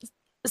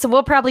 So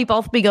we'll probably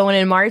both be going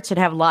in March and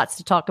have lots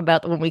to talk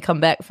about when we come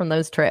back from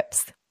those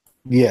trips.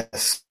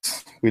 Yes,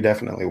 we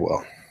definitely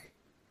will.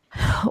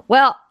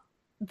 Well,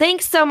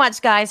 thanks so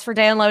much, guys, for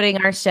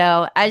downloading our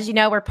show. As you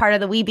know, we're part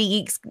of the Weeby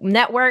Geeks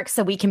network,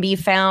 so we can be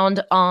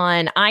found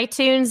on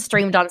iTunes,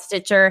 streamed on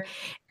Stitcher,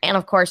 and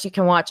of course, you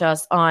can watch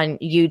us on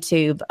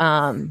YouTube.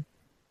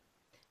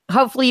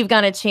 Hopefully, you've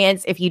got a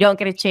chance. If you don't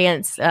get a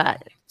chance,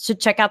 should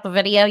check out the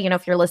video.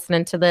 If you're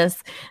listening to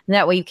this,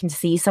 that way you can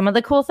see some of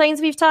the cool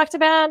things we've talked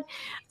about.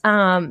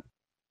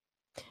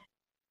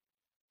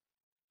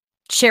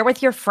 Share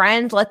with your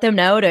friends. Let them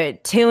know to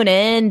tune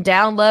in,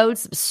 download,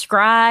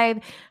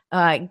 subscribe.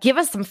 Give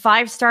us some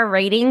 5-star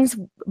ratings.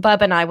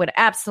 Bub and I would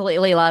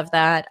absolutely love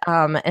that.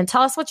 And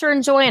tell us what you're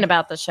enjoying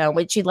about the show,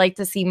 what you'd like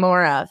to see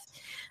more of.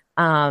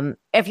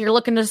 If you're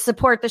looking to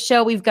support the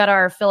show, we've got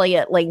our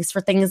affiliate links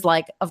for things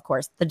like, of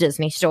course, the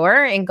Disney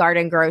Store and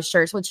Garden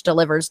Grocers, which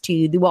delivers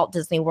to the Walt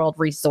Disney World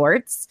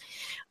resorts.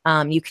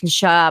 You can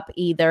shop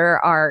either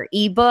our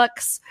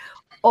ebooks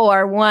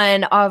or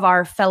one of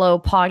our fellow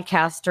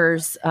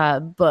podcasters'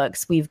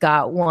 books. We've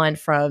got one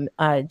from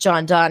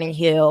John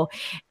Donahue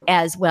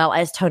as well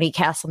as Tony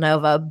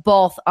Casanova.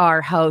 Both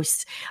are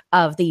hosts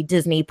of the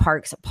Disney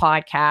Parks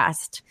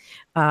podcast.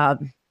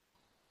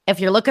 If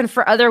you're looking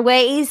for other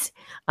ways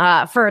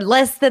for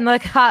less than the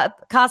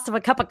cost of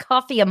a cup of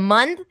coffee a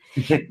month,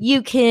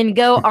 you can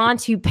go on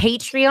to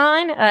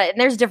Patreon. And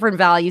there's different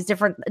values,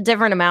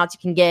 different amounts you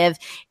can give,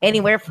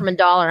 anywhere from $1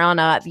 on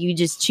up. You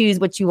just choose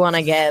what you want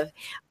to give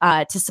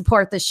to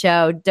support the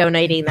show,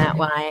 donating that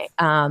way.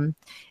 And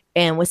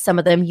with some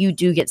of them, you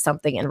do get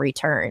something in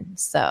return.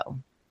 So,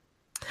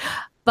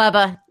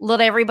 Bubba,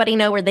 let everybody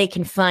know where they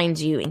can find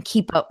you and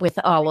keep up with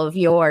all of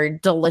your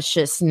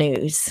delicious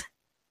news.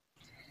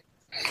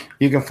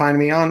 You can find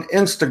me on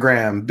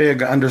Instagram,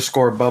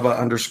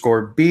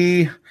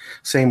 big_Bubba_B.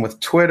 Same with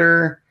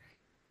Twitter.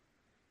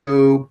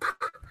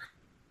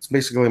 It's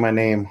basically my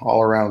name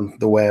all around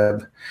the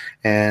web.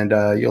 And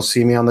you'll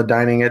see me on the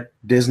Dining at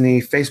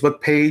Disney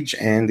Facebook page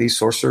and the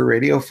Sorcerer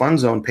Radio Fun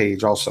Zone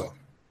page also.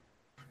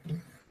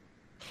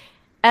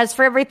 As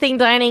for everything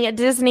Dining at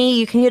Disney,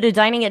 you can go to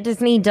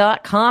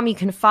diningatdisney.com. You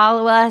can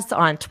follow us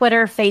on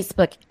Twitter,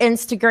 Facebook,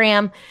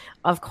 Instagram,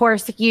 of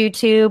course,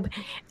 YouTube.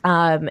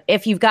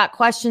 If you've got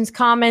questions,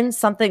 comments,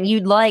 something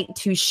you'd like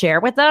to share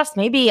with us,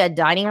 maybe a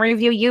dining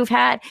review you've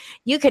had,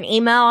 you can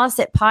email us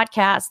at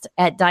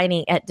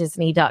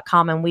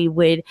podcast@diningatdisney.com, and we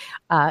would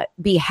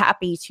be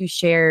happy to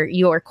share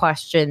your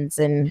questions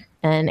and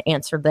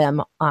answer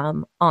them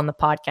on the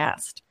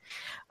podcast.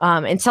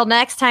 Until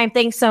next time,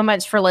 thanks so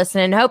much for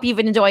listening. Hope you've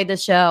enjoyed the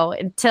show.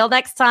 Until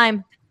next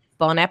time,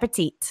 bon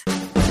appetit.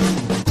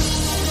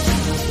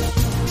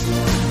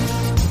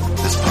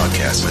 This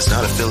podcast is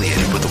not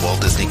affiliated with the Walt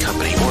Disney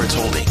Company or its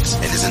holdings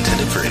and is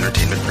intended for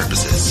entertainment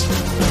purposes.